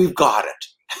 we've got it,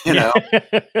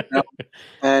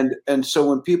 and so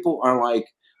when people are like,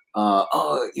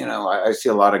 I see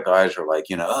a lot of guys are like,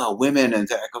 women, and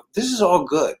I go, this is all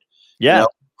good. Yeah.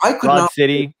 I could Rod not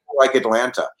City, like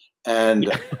Atlanta,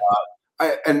 and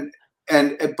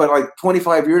but like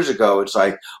 25 years ago, it's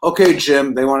like, okay,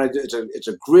 Jim, they want to. It's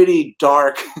a gritty,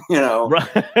 dark,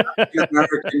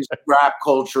 American rap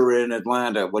culture in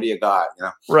Atlanta. What do you got?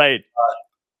 Right.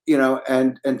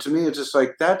 And to me, it's just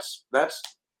like that's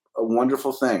a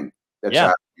wonderful thing. That's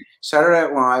happening. Saturday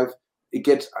Night Live. It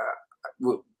gets.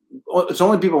 It's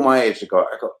only people my age that go.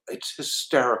 I go. It's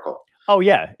hysterical. Oh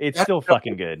yeah, it's still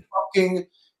fucking good. Fucking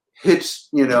hits,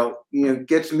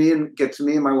 gets me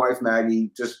and my wife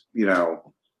Maggie, just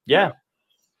Yeah.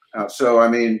 So I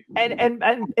mean, and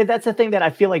that's the thing that I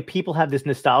feel like people have this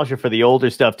nostalgia for the older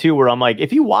stuff too, where I'm like,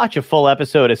 if you watch a full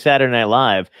episode of Saturday Night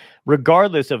Live,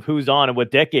 regardless of who's on and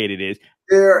what decade it is,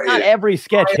 not every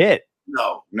sketch hit.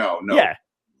 No. Yeah.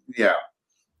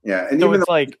 And so even it's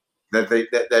like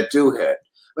that do hit.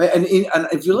 And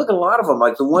if you look at a lot of them,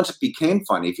 like the ones that became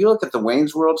funny, if you look at the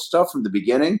Wayne's World stuff from the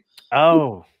beginning,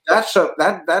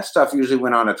 that stuff usually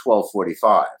went on at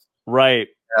 12:45, right?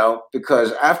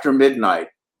 Because after midnight,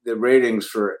 the ratings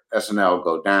for SNL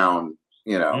go down,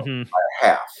 by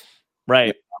half,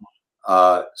 right?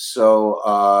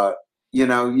 So you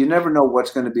never know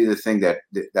what's going to be the thing that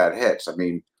hits. I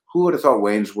mean, who would have thought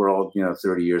Wayne's World,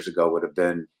 30 years ago would have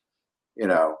been,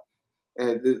 a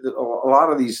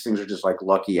lot of these things are just like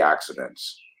lucky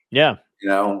accidents. Yeah.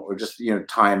 Or just,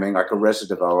 timing. Like Arrested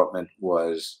Development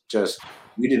was just,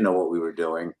 we didn't know what we were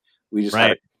doing. We just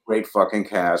had a great fucking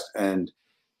cast and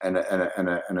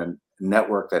a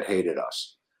network that hated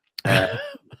us. And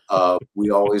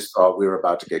we always thought we were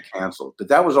about to get canceled. But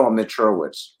that was all Mitch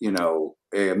Hurwitz.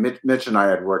 Mitch and I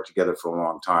had worked together for a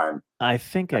long time. I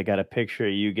think I got a picture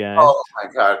of you guys. Oh my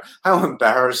God, how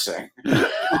embarrassing!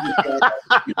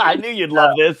 I knew you'd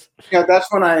love this. Yeah,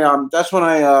 that's when I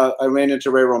ran into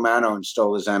Ray Romano and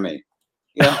stole his Emmy.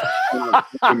 Yeah.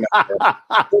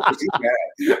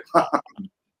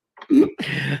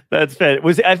 That's fair.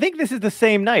 I think this is the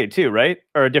same night too, right?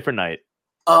 Or a different night?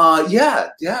 Yeah.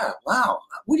 Wow.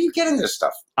 Where are you getting this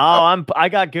stuff? Oh, I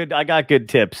got good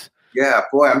tips. Yeah,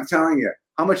 boy, I'm telling you.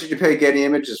 How much did you pay Getty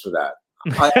Images for that?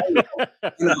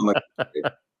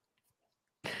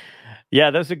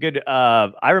 Yeah, that's a good.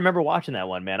 I remember watching that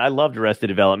one, man. I loved Arrested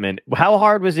Development. How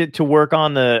hard was it to work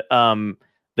on the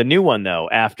new one though?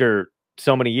 After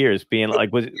so many years, being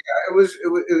like, was it? Yeah,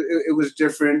 it was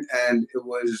different, and it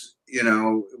was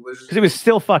because it was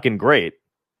still fucking great.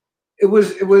 It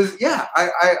was yeah.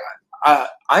 I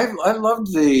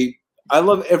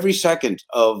love every second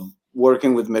of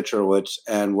working with Mitch Hurwitz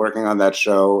and working on that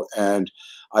show, and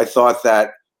I thought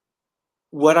that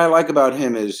what I like about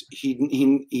him is he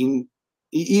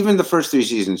even the first 3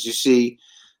 seasons, you see,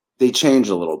 they change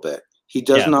a little bit. He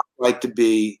does not like to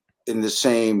be in the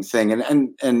same thing,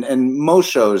 and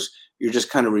most shows you're just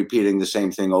kind of repeating the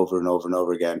same thing over and over and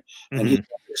over again, and he does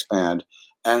expand.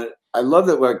 And I love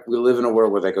that we live in a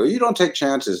world where they go, you don't take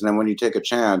chances, and then when you take a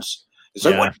chance, it's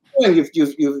like, what are you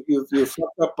doing? You've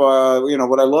fucked up.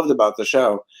 What I loved about the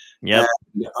show. Yeah.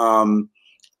 Thank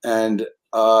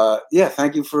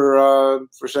you for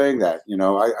saying that.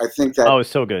 I think that. Oh, it's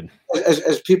so good.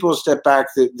 As people step back,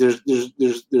 there's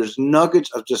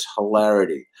nuggets of just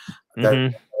hilarity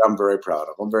that I'm very proud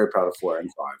of. I'm very proud of 4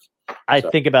 and 5. I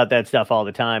think about that stuff all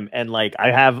the time, and like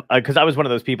I have, because I was one of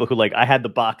those people who like I had the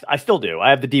box. I still do. I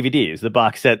have the DVDs, the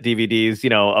box set DVDs,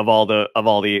 of all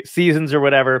the seasons or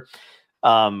whatever.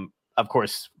 Of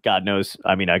course, God knows.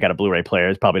 I mean, I got a Blu-ray player.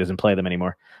 It probably doesn't play them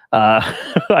anymore.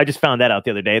 I just found that out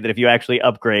the other day that if you actually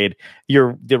upgrade,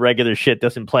 the regular shit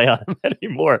doesn't play on them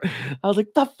anymore. I was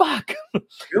like, the fuck?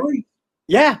 Really?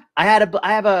 Yeah, I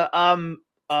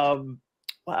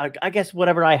guess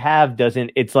whatever I have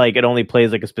doesn't. It's like it only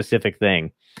plays like a specific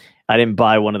thing. I didn't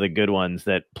buy one of the good ones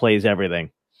that plays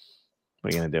everything.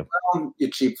 What are you gonna do? Well,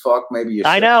 you cheap fuck. Maybe you.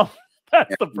 I know.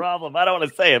 That's the problem. I don't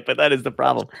want to say it, but that is the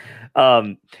problem.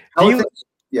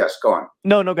 Yes, go on.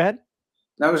 No, go ahead.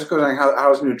 I was going.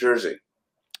 How's New Jersey?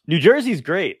 New Jersey's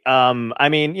great. I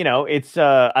mean, it's.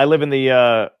 I live in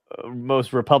the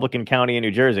most Republican county in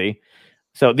New Jersey,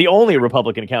 so the only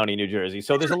Republican county in New Jersey.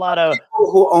 So there's a lot of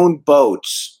people who own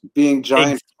boats being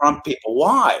giant Trump people.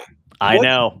 Why? I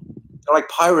know. They're like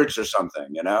pirates or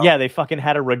something, Yeah, they fucking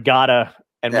had a regatta.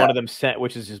 And one of them sank,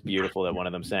 which is just beautiful that one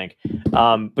of them sank.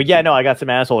 But yeah, no, I got some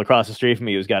asshole across the street from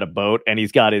me who's got a boat and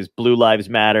he's got his Blue Lives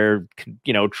Matter,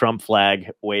 Trump flag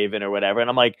waving or whatever.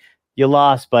 And I'm like, you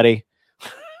lost, buddy.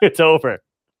 It's over.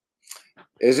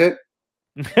 Is it?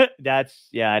 I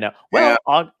know. Well,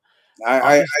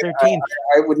 I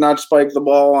would not spike the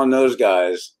ball on those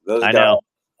guys. Those guys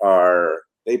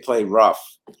they play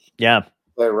rough. Yeah.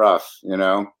 Play rough,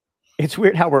 It's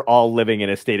weird how we're all living in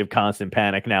a state of constant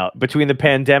panic now between the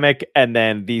pandemic and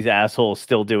then these assholes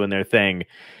still doing their thing.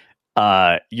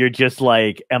 You're just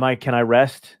like, can I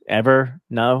rest ever?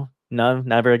 No,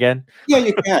 never again. Yeah,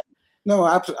 you can. No,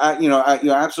 absolutely.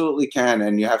 You absolutely can.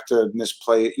 And you have to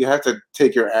you have to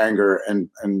take your anger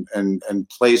and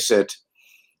place it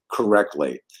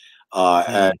correctly.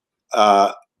 We're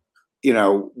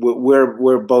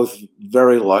both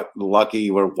very lucky.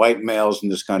 We're white males in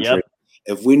this country. Yep.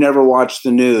 If we never watched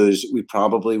the news, we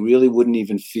probably really wouldn't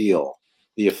even feel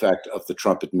the effect of the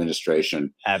Trump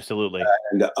administration. Absolutely.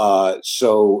 And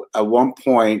so at one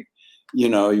point,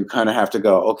 you kind of have to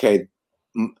go, okay,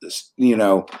 you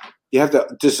have to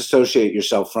disassociate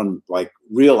yourself from like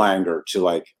real anger to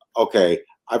like, okay,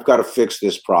 I've got to fix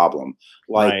this problem.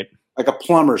 Like a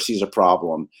plumber sees a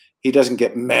problem. He doesn't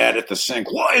get mad at the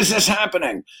sink. Why is this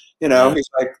happening? He's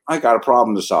like, I got a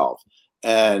problem to solve.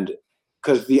 And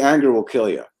because the anger will kill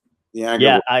you. The anger.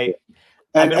 Yeah,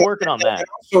 I've been working on that.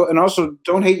 And also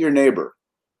don't hate your neighbor,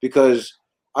 because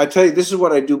I tell you, this is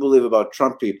what I do believe about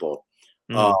Trump people.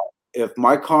 If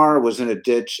my car was in a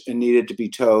ditch and needed to be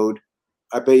towed,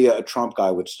 I bet you a Trump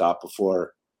guy would stop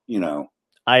before,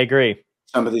 I agree.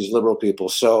 Some of these liberal people.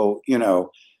 So,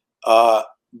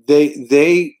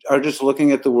 they are just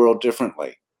looking at the world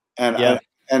differently. And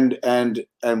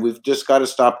and we've just got to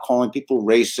stop calling people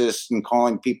racist and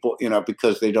calling people,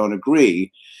 because they don't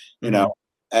agree,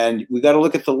 and we got to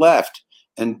look at the left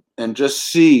and just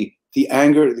see the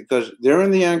anger, because they're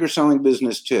in the anger selling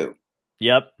business too.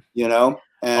 Yep.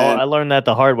 And I learned that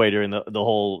the hard way during the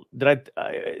whole.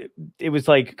 It was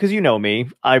like, because me,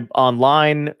 I'm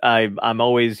online. I'm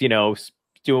always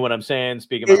doing what I'm saying,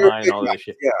 speaking my mind, and all that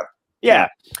shit. Yeah.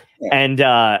 And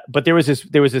but there was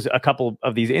a couple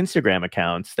of these Instagram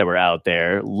accounts that were out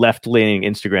there, left-leaning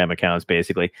Instagram accounts,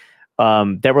 basically,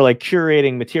 that were like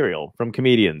curating material from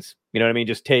comedians. You know what I mean?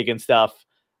 Just taking stuff,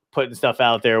 putting stuff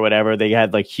out there, whatever. They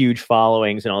had like huge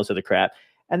followings and all this other crap.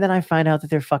 And then I find out that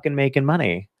they're fucking making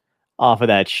money off of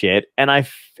that shit. And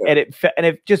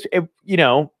it just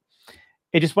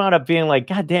wound up being like,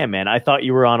 God damn, man, I thought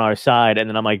you were on our side. And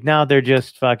then I'm like, no, they're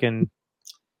just fucking.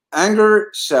 Anger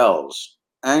sells.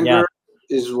 Anger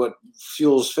is what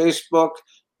fuels Facebook.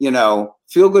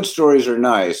 Feel good stories are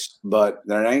nice, but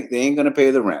they ain't going to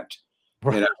pay the rent.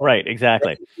 Right,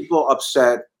 exactly. People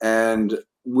upset, and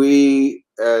we,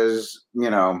 as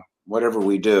whatever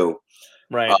we do,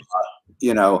 right. I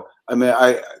mean,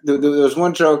 there was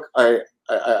one joke I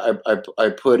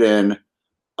put in.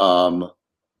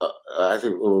 I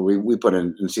think we put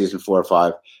in season 4 or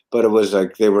 5, but it was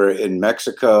like they were in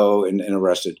Mexico and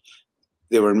arrested.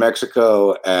 They were in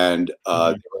Mexico, and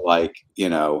they were like,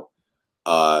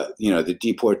 the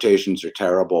deportations are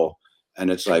terrible, and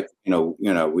it's like,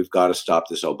 we've got to stop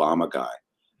this Obama guy,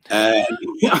 and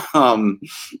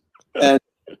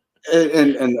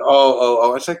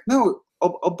it's like, no,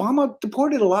 Obama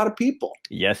deported a lot of people.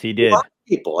 Yes, he did. A lot of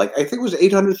people, like I think it was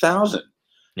 800,000.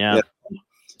 Yeah.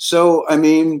 So I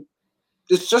mean,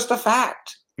 it's just a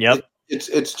fact. Yep.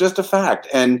 It's just a fact,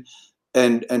 and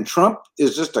Trump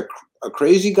is just a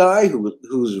crazy guy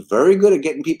who's very good at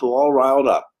getting people all riled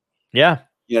up. Yeah.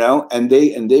 And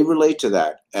they relate to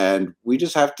that, and we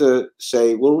just have to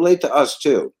say we'll relate to us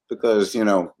too, because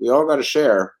we all got to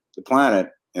share the planet.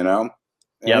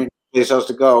 Yep. Place else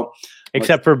to go,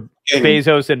 except for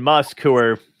Bezos and Musk, who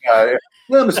are.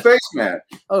 I'm a spaceman.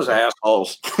 Those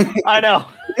assholes. I know.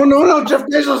 No. Jeff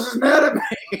Bezos is mad at me.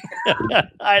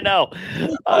 I know.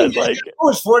 I was like,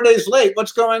 it's 4 days late.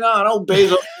 What's going on? Oh,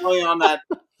 Bezos really on that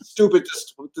stupid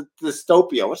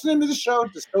dystopia. What's the name of the show?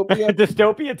 Dystopia.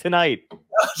 Dystopia Tonight.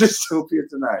 Dystopia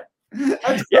Tonight.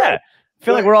 Yeah, I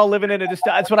feel like we're all living in a dystopia.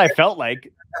 That's what I felt like.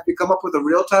 Have you come up with a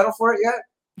real title for it yet?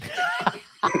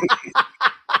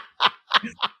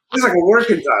 It's like a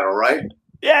working title, right?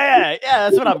 Yeah.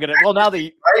 That's what I'm gonna. Well, now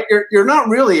right? You're not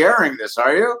really airing this,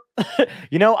 are you?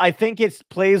 I think it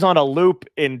plays on a loop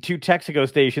in 2 Texaco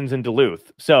stations in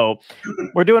Duluth, so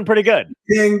we're doing pretty good.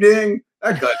 Ding ding.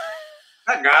 That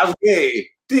guy's gay.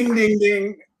 Ding ding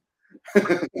ding.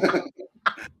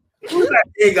 Who's that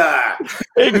gay guy?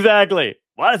 Exactly.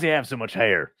 Why does he have so much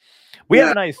hair? We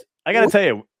have a nice. I gotta tell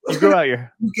you, you grow out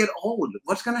your. You get old.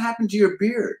 What's gonna happen to your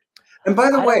beard? And by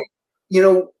the way,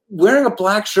 wearing a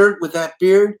black shirt with that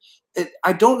beard,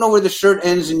 I don't know where the shirt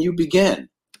ends and you begin.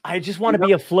 I just want to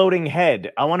be a floating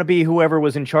head. I want to be whoever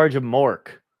was in charge of Mork.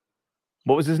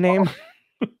 What was his name?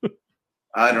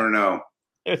 I don't know.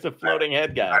 It's a floating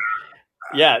head guy.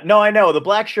 Yeah, no, I know the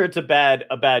black shirt's a bad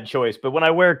choice. But when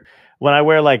I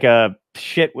wear like a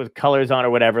shit with colors on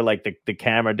or whatever, like the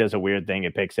camera does a weird thing,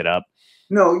 it picks it up.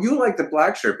 No, you like the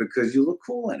black shirt because you look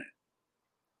cool in it.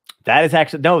 That is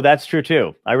actually that's true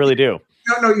too. I really do.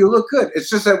 No, you look good.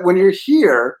 It's just that when you're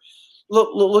here,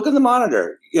 look at the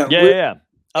monitor. Yeah.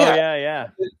 Oh yeah.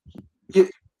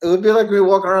 It would be like me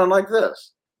walking around like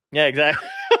this. Yeah, exactly.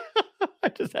 I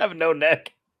just have no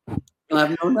neck. I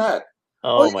have no neck.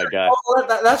 Oh my God.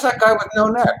 That's that guy with no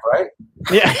neck, right?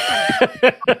 Yeah.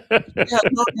 Yeah,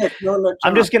 no neck.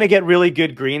 I'm just gonna get really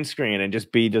good green screen and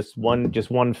just be just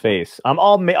one face.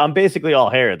 I'm basically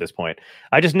all hair at this point.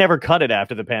 I just never cut it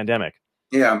after the pandemic.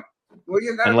 Yeah. Well,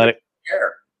 you gotta let it.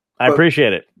 Hair. I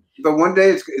appreciate it. But one day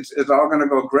it's all going to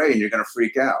go gray and you're going to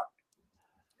freak out.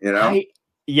 You know?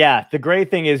 Yeah, the gray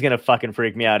thing is going to fucking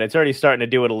freak me out. It's already starting to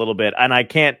do it a little bit, and I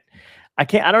don't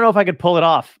know if I could pull it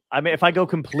off. I mean, if I go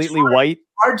completely white,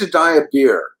 hard to dye a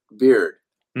beard.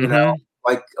 You know,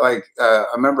 like I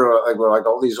remember like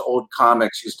all these old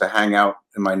comics used to hang out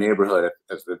in my neighborhood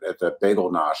at the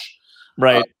Bagel Nosh,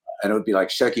 right? And it would be like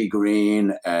Shecky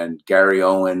Green and Gary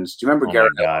Owens. Do you remember Gary?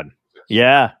 My God.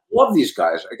 Yeah, love these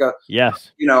guys. I go,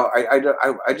 yes. You know, I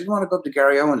didn't want to go up to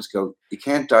Gary Owens. Go, you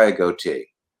can't dye a goatee.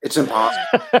 It's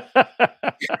impossible.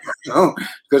 You know,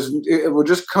 because it will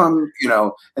just come. You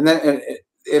know, and then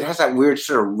it has that weird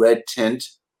sort of red tint.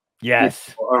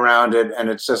 Yes. Around it, and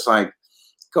it's just like,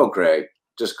 go, Greg.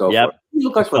 Just go. Yep. For it. You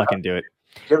look like fucking do it.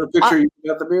 Do you have a picture of you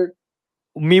without the beard?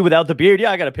 Me without the beard?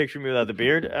 Yeah, I got a picture of me without the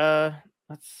beard.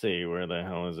 Let's see, where the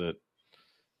hell is it?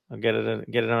 I'll get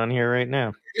it on here right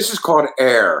now. This is called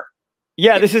Air.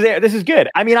 Yeah, this is Air. This is good.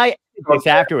 I mean, it's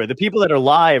afterward. The people that are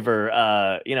live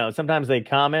are, you know, sometimes they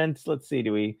comment. Let's see,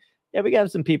 we got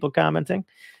some people commenting.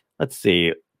 Let's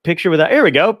see. Picture without. Here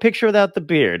we go. Picture without the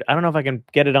beard. I don't know if I can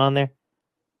get it on there.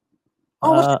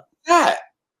 Oh, what's that?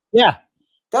 Yeah,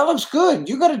 that looks good.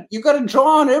 You gotta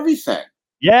draw on everything.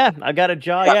 Yeah, I got a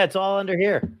jaw. Yeah, it's all under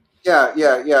here. Yeah.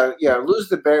 Lose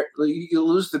the beard. You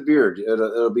lose the beard.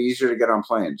 It'll be easier to get on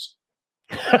planes.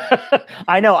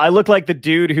 I know. I look like the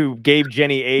dude who gave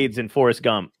Jenny AIDS in Forrest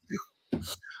Gump.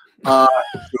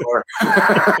 Sure.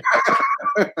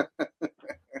 At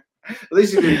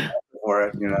least you didn't for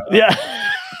it, you know. Yeah.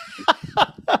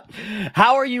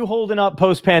 How are you holding up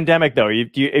post-pandemic, though? Are you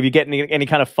getting any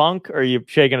kind of funk, or are you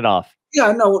shaking it off?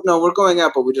 Yeah, no, we're going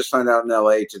out, but we just found out in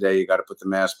LA today you got to put the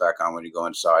mask back on when you go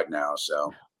inside now.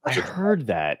 So I heard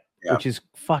that, which is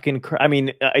fucking. I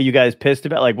mean, are you guys pissed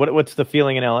about? Like, what's the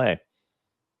feeling in LA?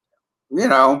 You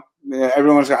know,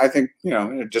 everyone's. I think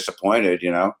disappointed.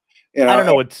 You know, I don't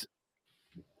know what's.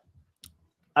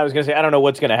 I was gonna say I don't know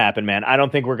what's gonna happen, man. I don't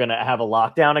think we're gonna have a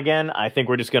lockdown again. I think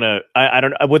we're just gonna. I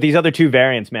don't with these other two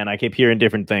variants, man. I keep hearing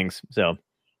different things. So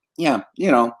yeah,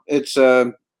 you know, it's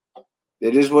it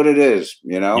is what it is.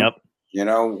 You know. Yep. You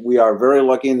know, we are very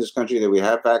lucky in this country that we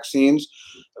have vaccines.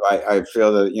 I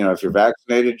feel that, you know, if you're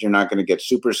vaccinated, you're not going to get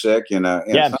super sick. You know.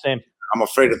 Yeah, same. I'm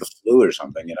afraid of the flu or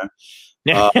something. You know.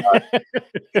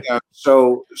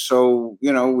 So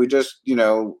you know, we just, you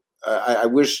know, I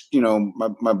wish, you know,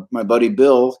 my buddy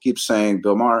Bill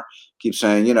Maher keeps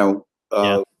saying, you know,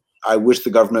 I wish the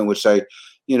government would say,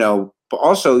 you know, but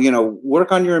also, you know,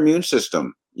 work on your immune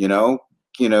system. You know,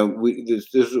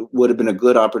 this would have been a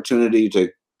good opportunity to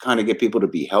kind of get people to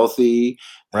be healthy,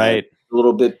 right? A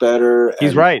little bit better.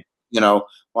 He's right. You know,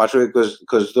 watch it,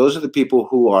 because those are the people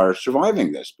who are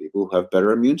surviving this. People who have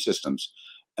better immune systems.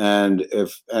 And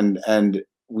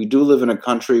we do live in a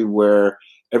country where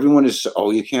everyone is,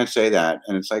 oh, you can't say that.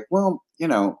 And it's like, well, you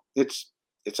know, it's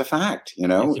a fact, you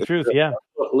know, it's the truth. Yeah.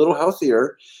 A little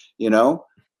healthier, you know,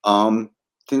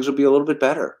 things will be a little bit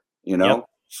better, you know,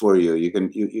 for you. You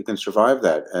can survive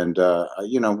that. And,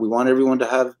 you know, we want everyone to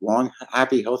have long,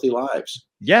 happy, healthy lives.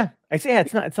 Yeah. I say,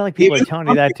 it's not like people are telling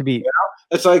you that to be, you know?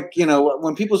 It's like, you know,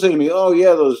 when people say to me, oh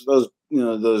yeah, those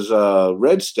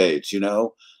red states, you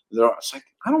know, it's like,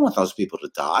 I don't want those people to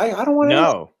die. I don't want to.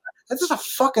 No. This is a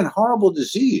fucking horrible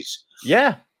disease.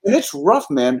 Yeah. And it's rough,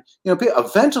 man. You know, a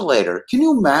ventilator. Can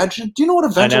you imagine? Do you know what a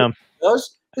ventilator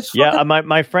does? It's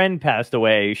my friend passed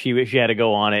away. She had to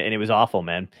go on it, and it was awful,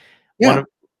 man. Yeah.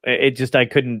 I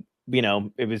couldn't, you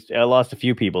know, I lost a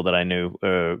few people that I knew,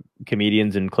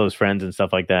 comedians and close friends and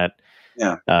stuff like that.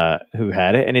 Yeah. Who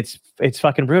had it, and it's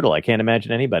fucking brutal. I can't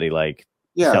imagine anybody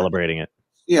celebrating it.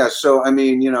 Yeah. So, I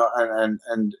mean, you know,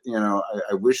 and you know,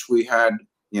 I wish we had,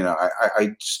 you know, I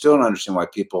still don't understand why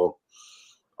people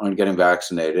aren't getting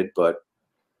vaccinated, but,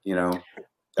 you know.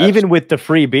 Even with the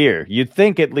free beer, you'd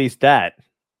think at least that.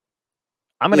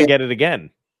 I'm going to get it again.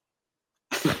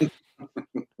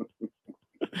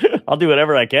 I'll do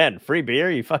whatever I can. Free beer?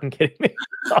 You fucking kidding me?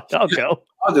 I'll go.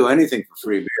 I'll do anything for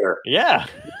free beer. Yeah.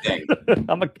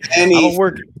 I'm a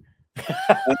work.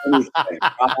 Anything.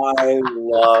 I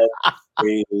love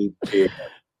free beer.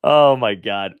 Oh my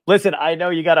God. Listen, I know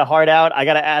you got a heart out. I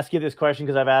got to ask you this question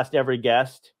because I've asked every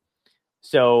guest.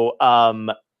 So,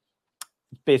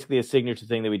 basically a signature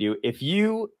thing that we do. If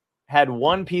you had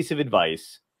one piece of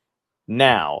advice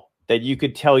now that you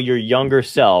could tell your younger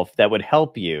self that would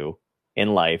help you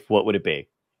in life, what would it be?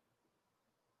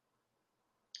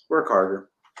 Work harder.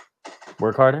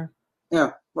 Work harder?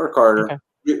 Yeah, work harder. Okay.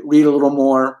 Read a little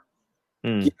more.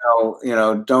 You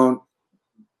know, don't.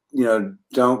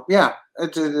 Yeah,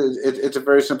 it's a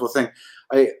very simple thing.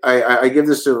 I give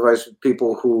this advice to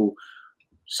people who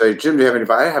say, Jim, do you have any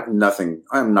advice? I have nothing.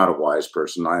 I am not a wise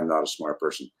person. I am not a smart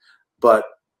person. But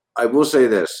I will say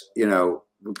this, a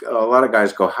lot of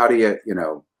guys go, how do you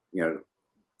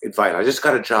advice? I just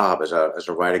got a job as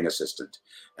a writing assistant.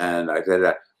 And I did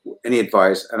that. Any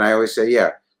advice? And I always say,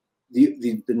 yeah,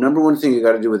 the number one thing you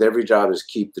got to do with every job is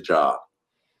keep the job.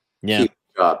 Yeah. Keep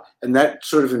the job. And that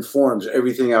sort of informs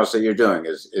everything else that you're doing.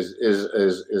 Is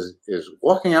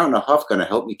walking out in a huff going to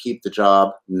help me keep the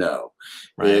job? No.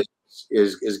 Right.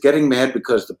 Is getting mad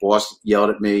because the boss yelled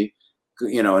at me,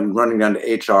 and running down to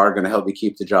HR going to help me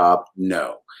keep the job?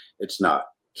 No, it's not.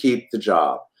 Keep the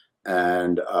job.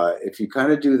 And if you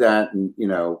kind of do that, and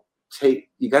you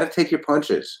got to take your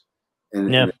punches.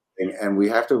 And we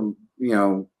have to,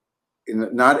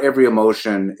 not every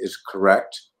emotion is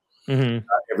correct. Mm-hmm.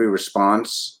 Not every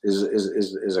response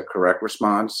is a correct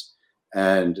response.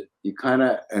 And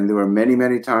and there were many,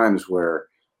 many times where,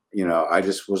 I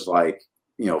just was like,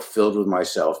 filled with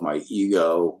myself. My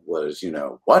ego was,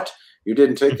 what? You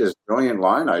didn't take this brilliant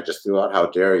line I just threw out. How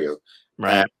dare you?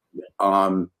 Right.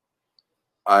 And,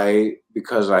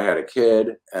 because I had a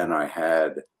kid and I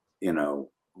had,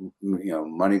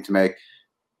 money to make,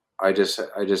 we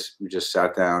just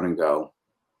sat down and go,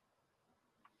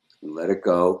 let it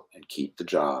go and keep the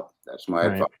job. That's my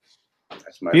advice.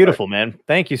 That's my beautiful advice. Man.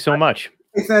 Thank you so much.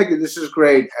 Hey, thank you. This is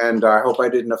great. And I hope I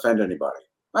didn't offend anybody.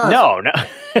 No.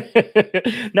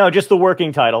 No, just the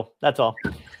working title. That's all.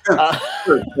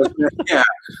 Yeah.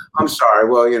 I'm sorry.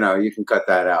 Well, you can cut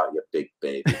that out, you big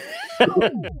baby.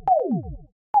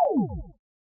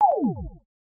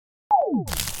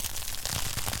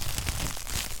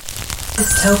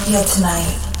 Dystopia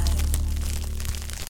Tonight.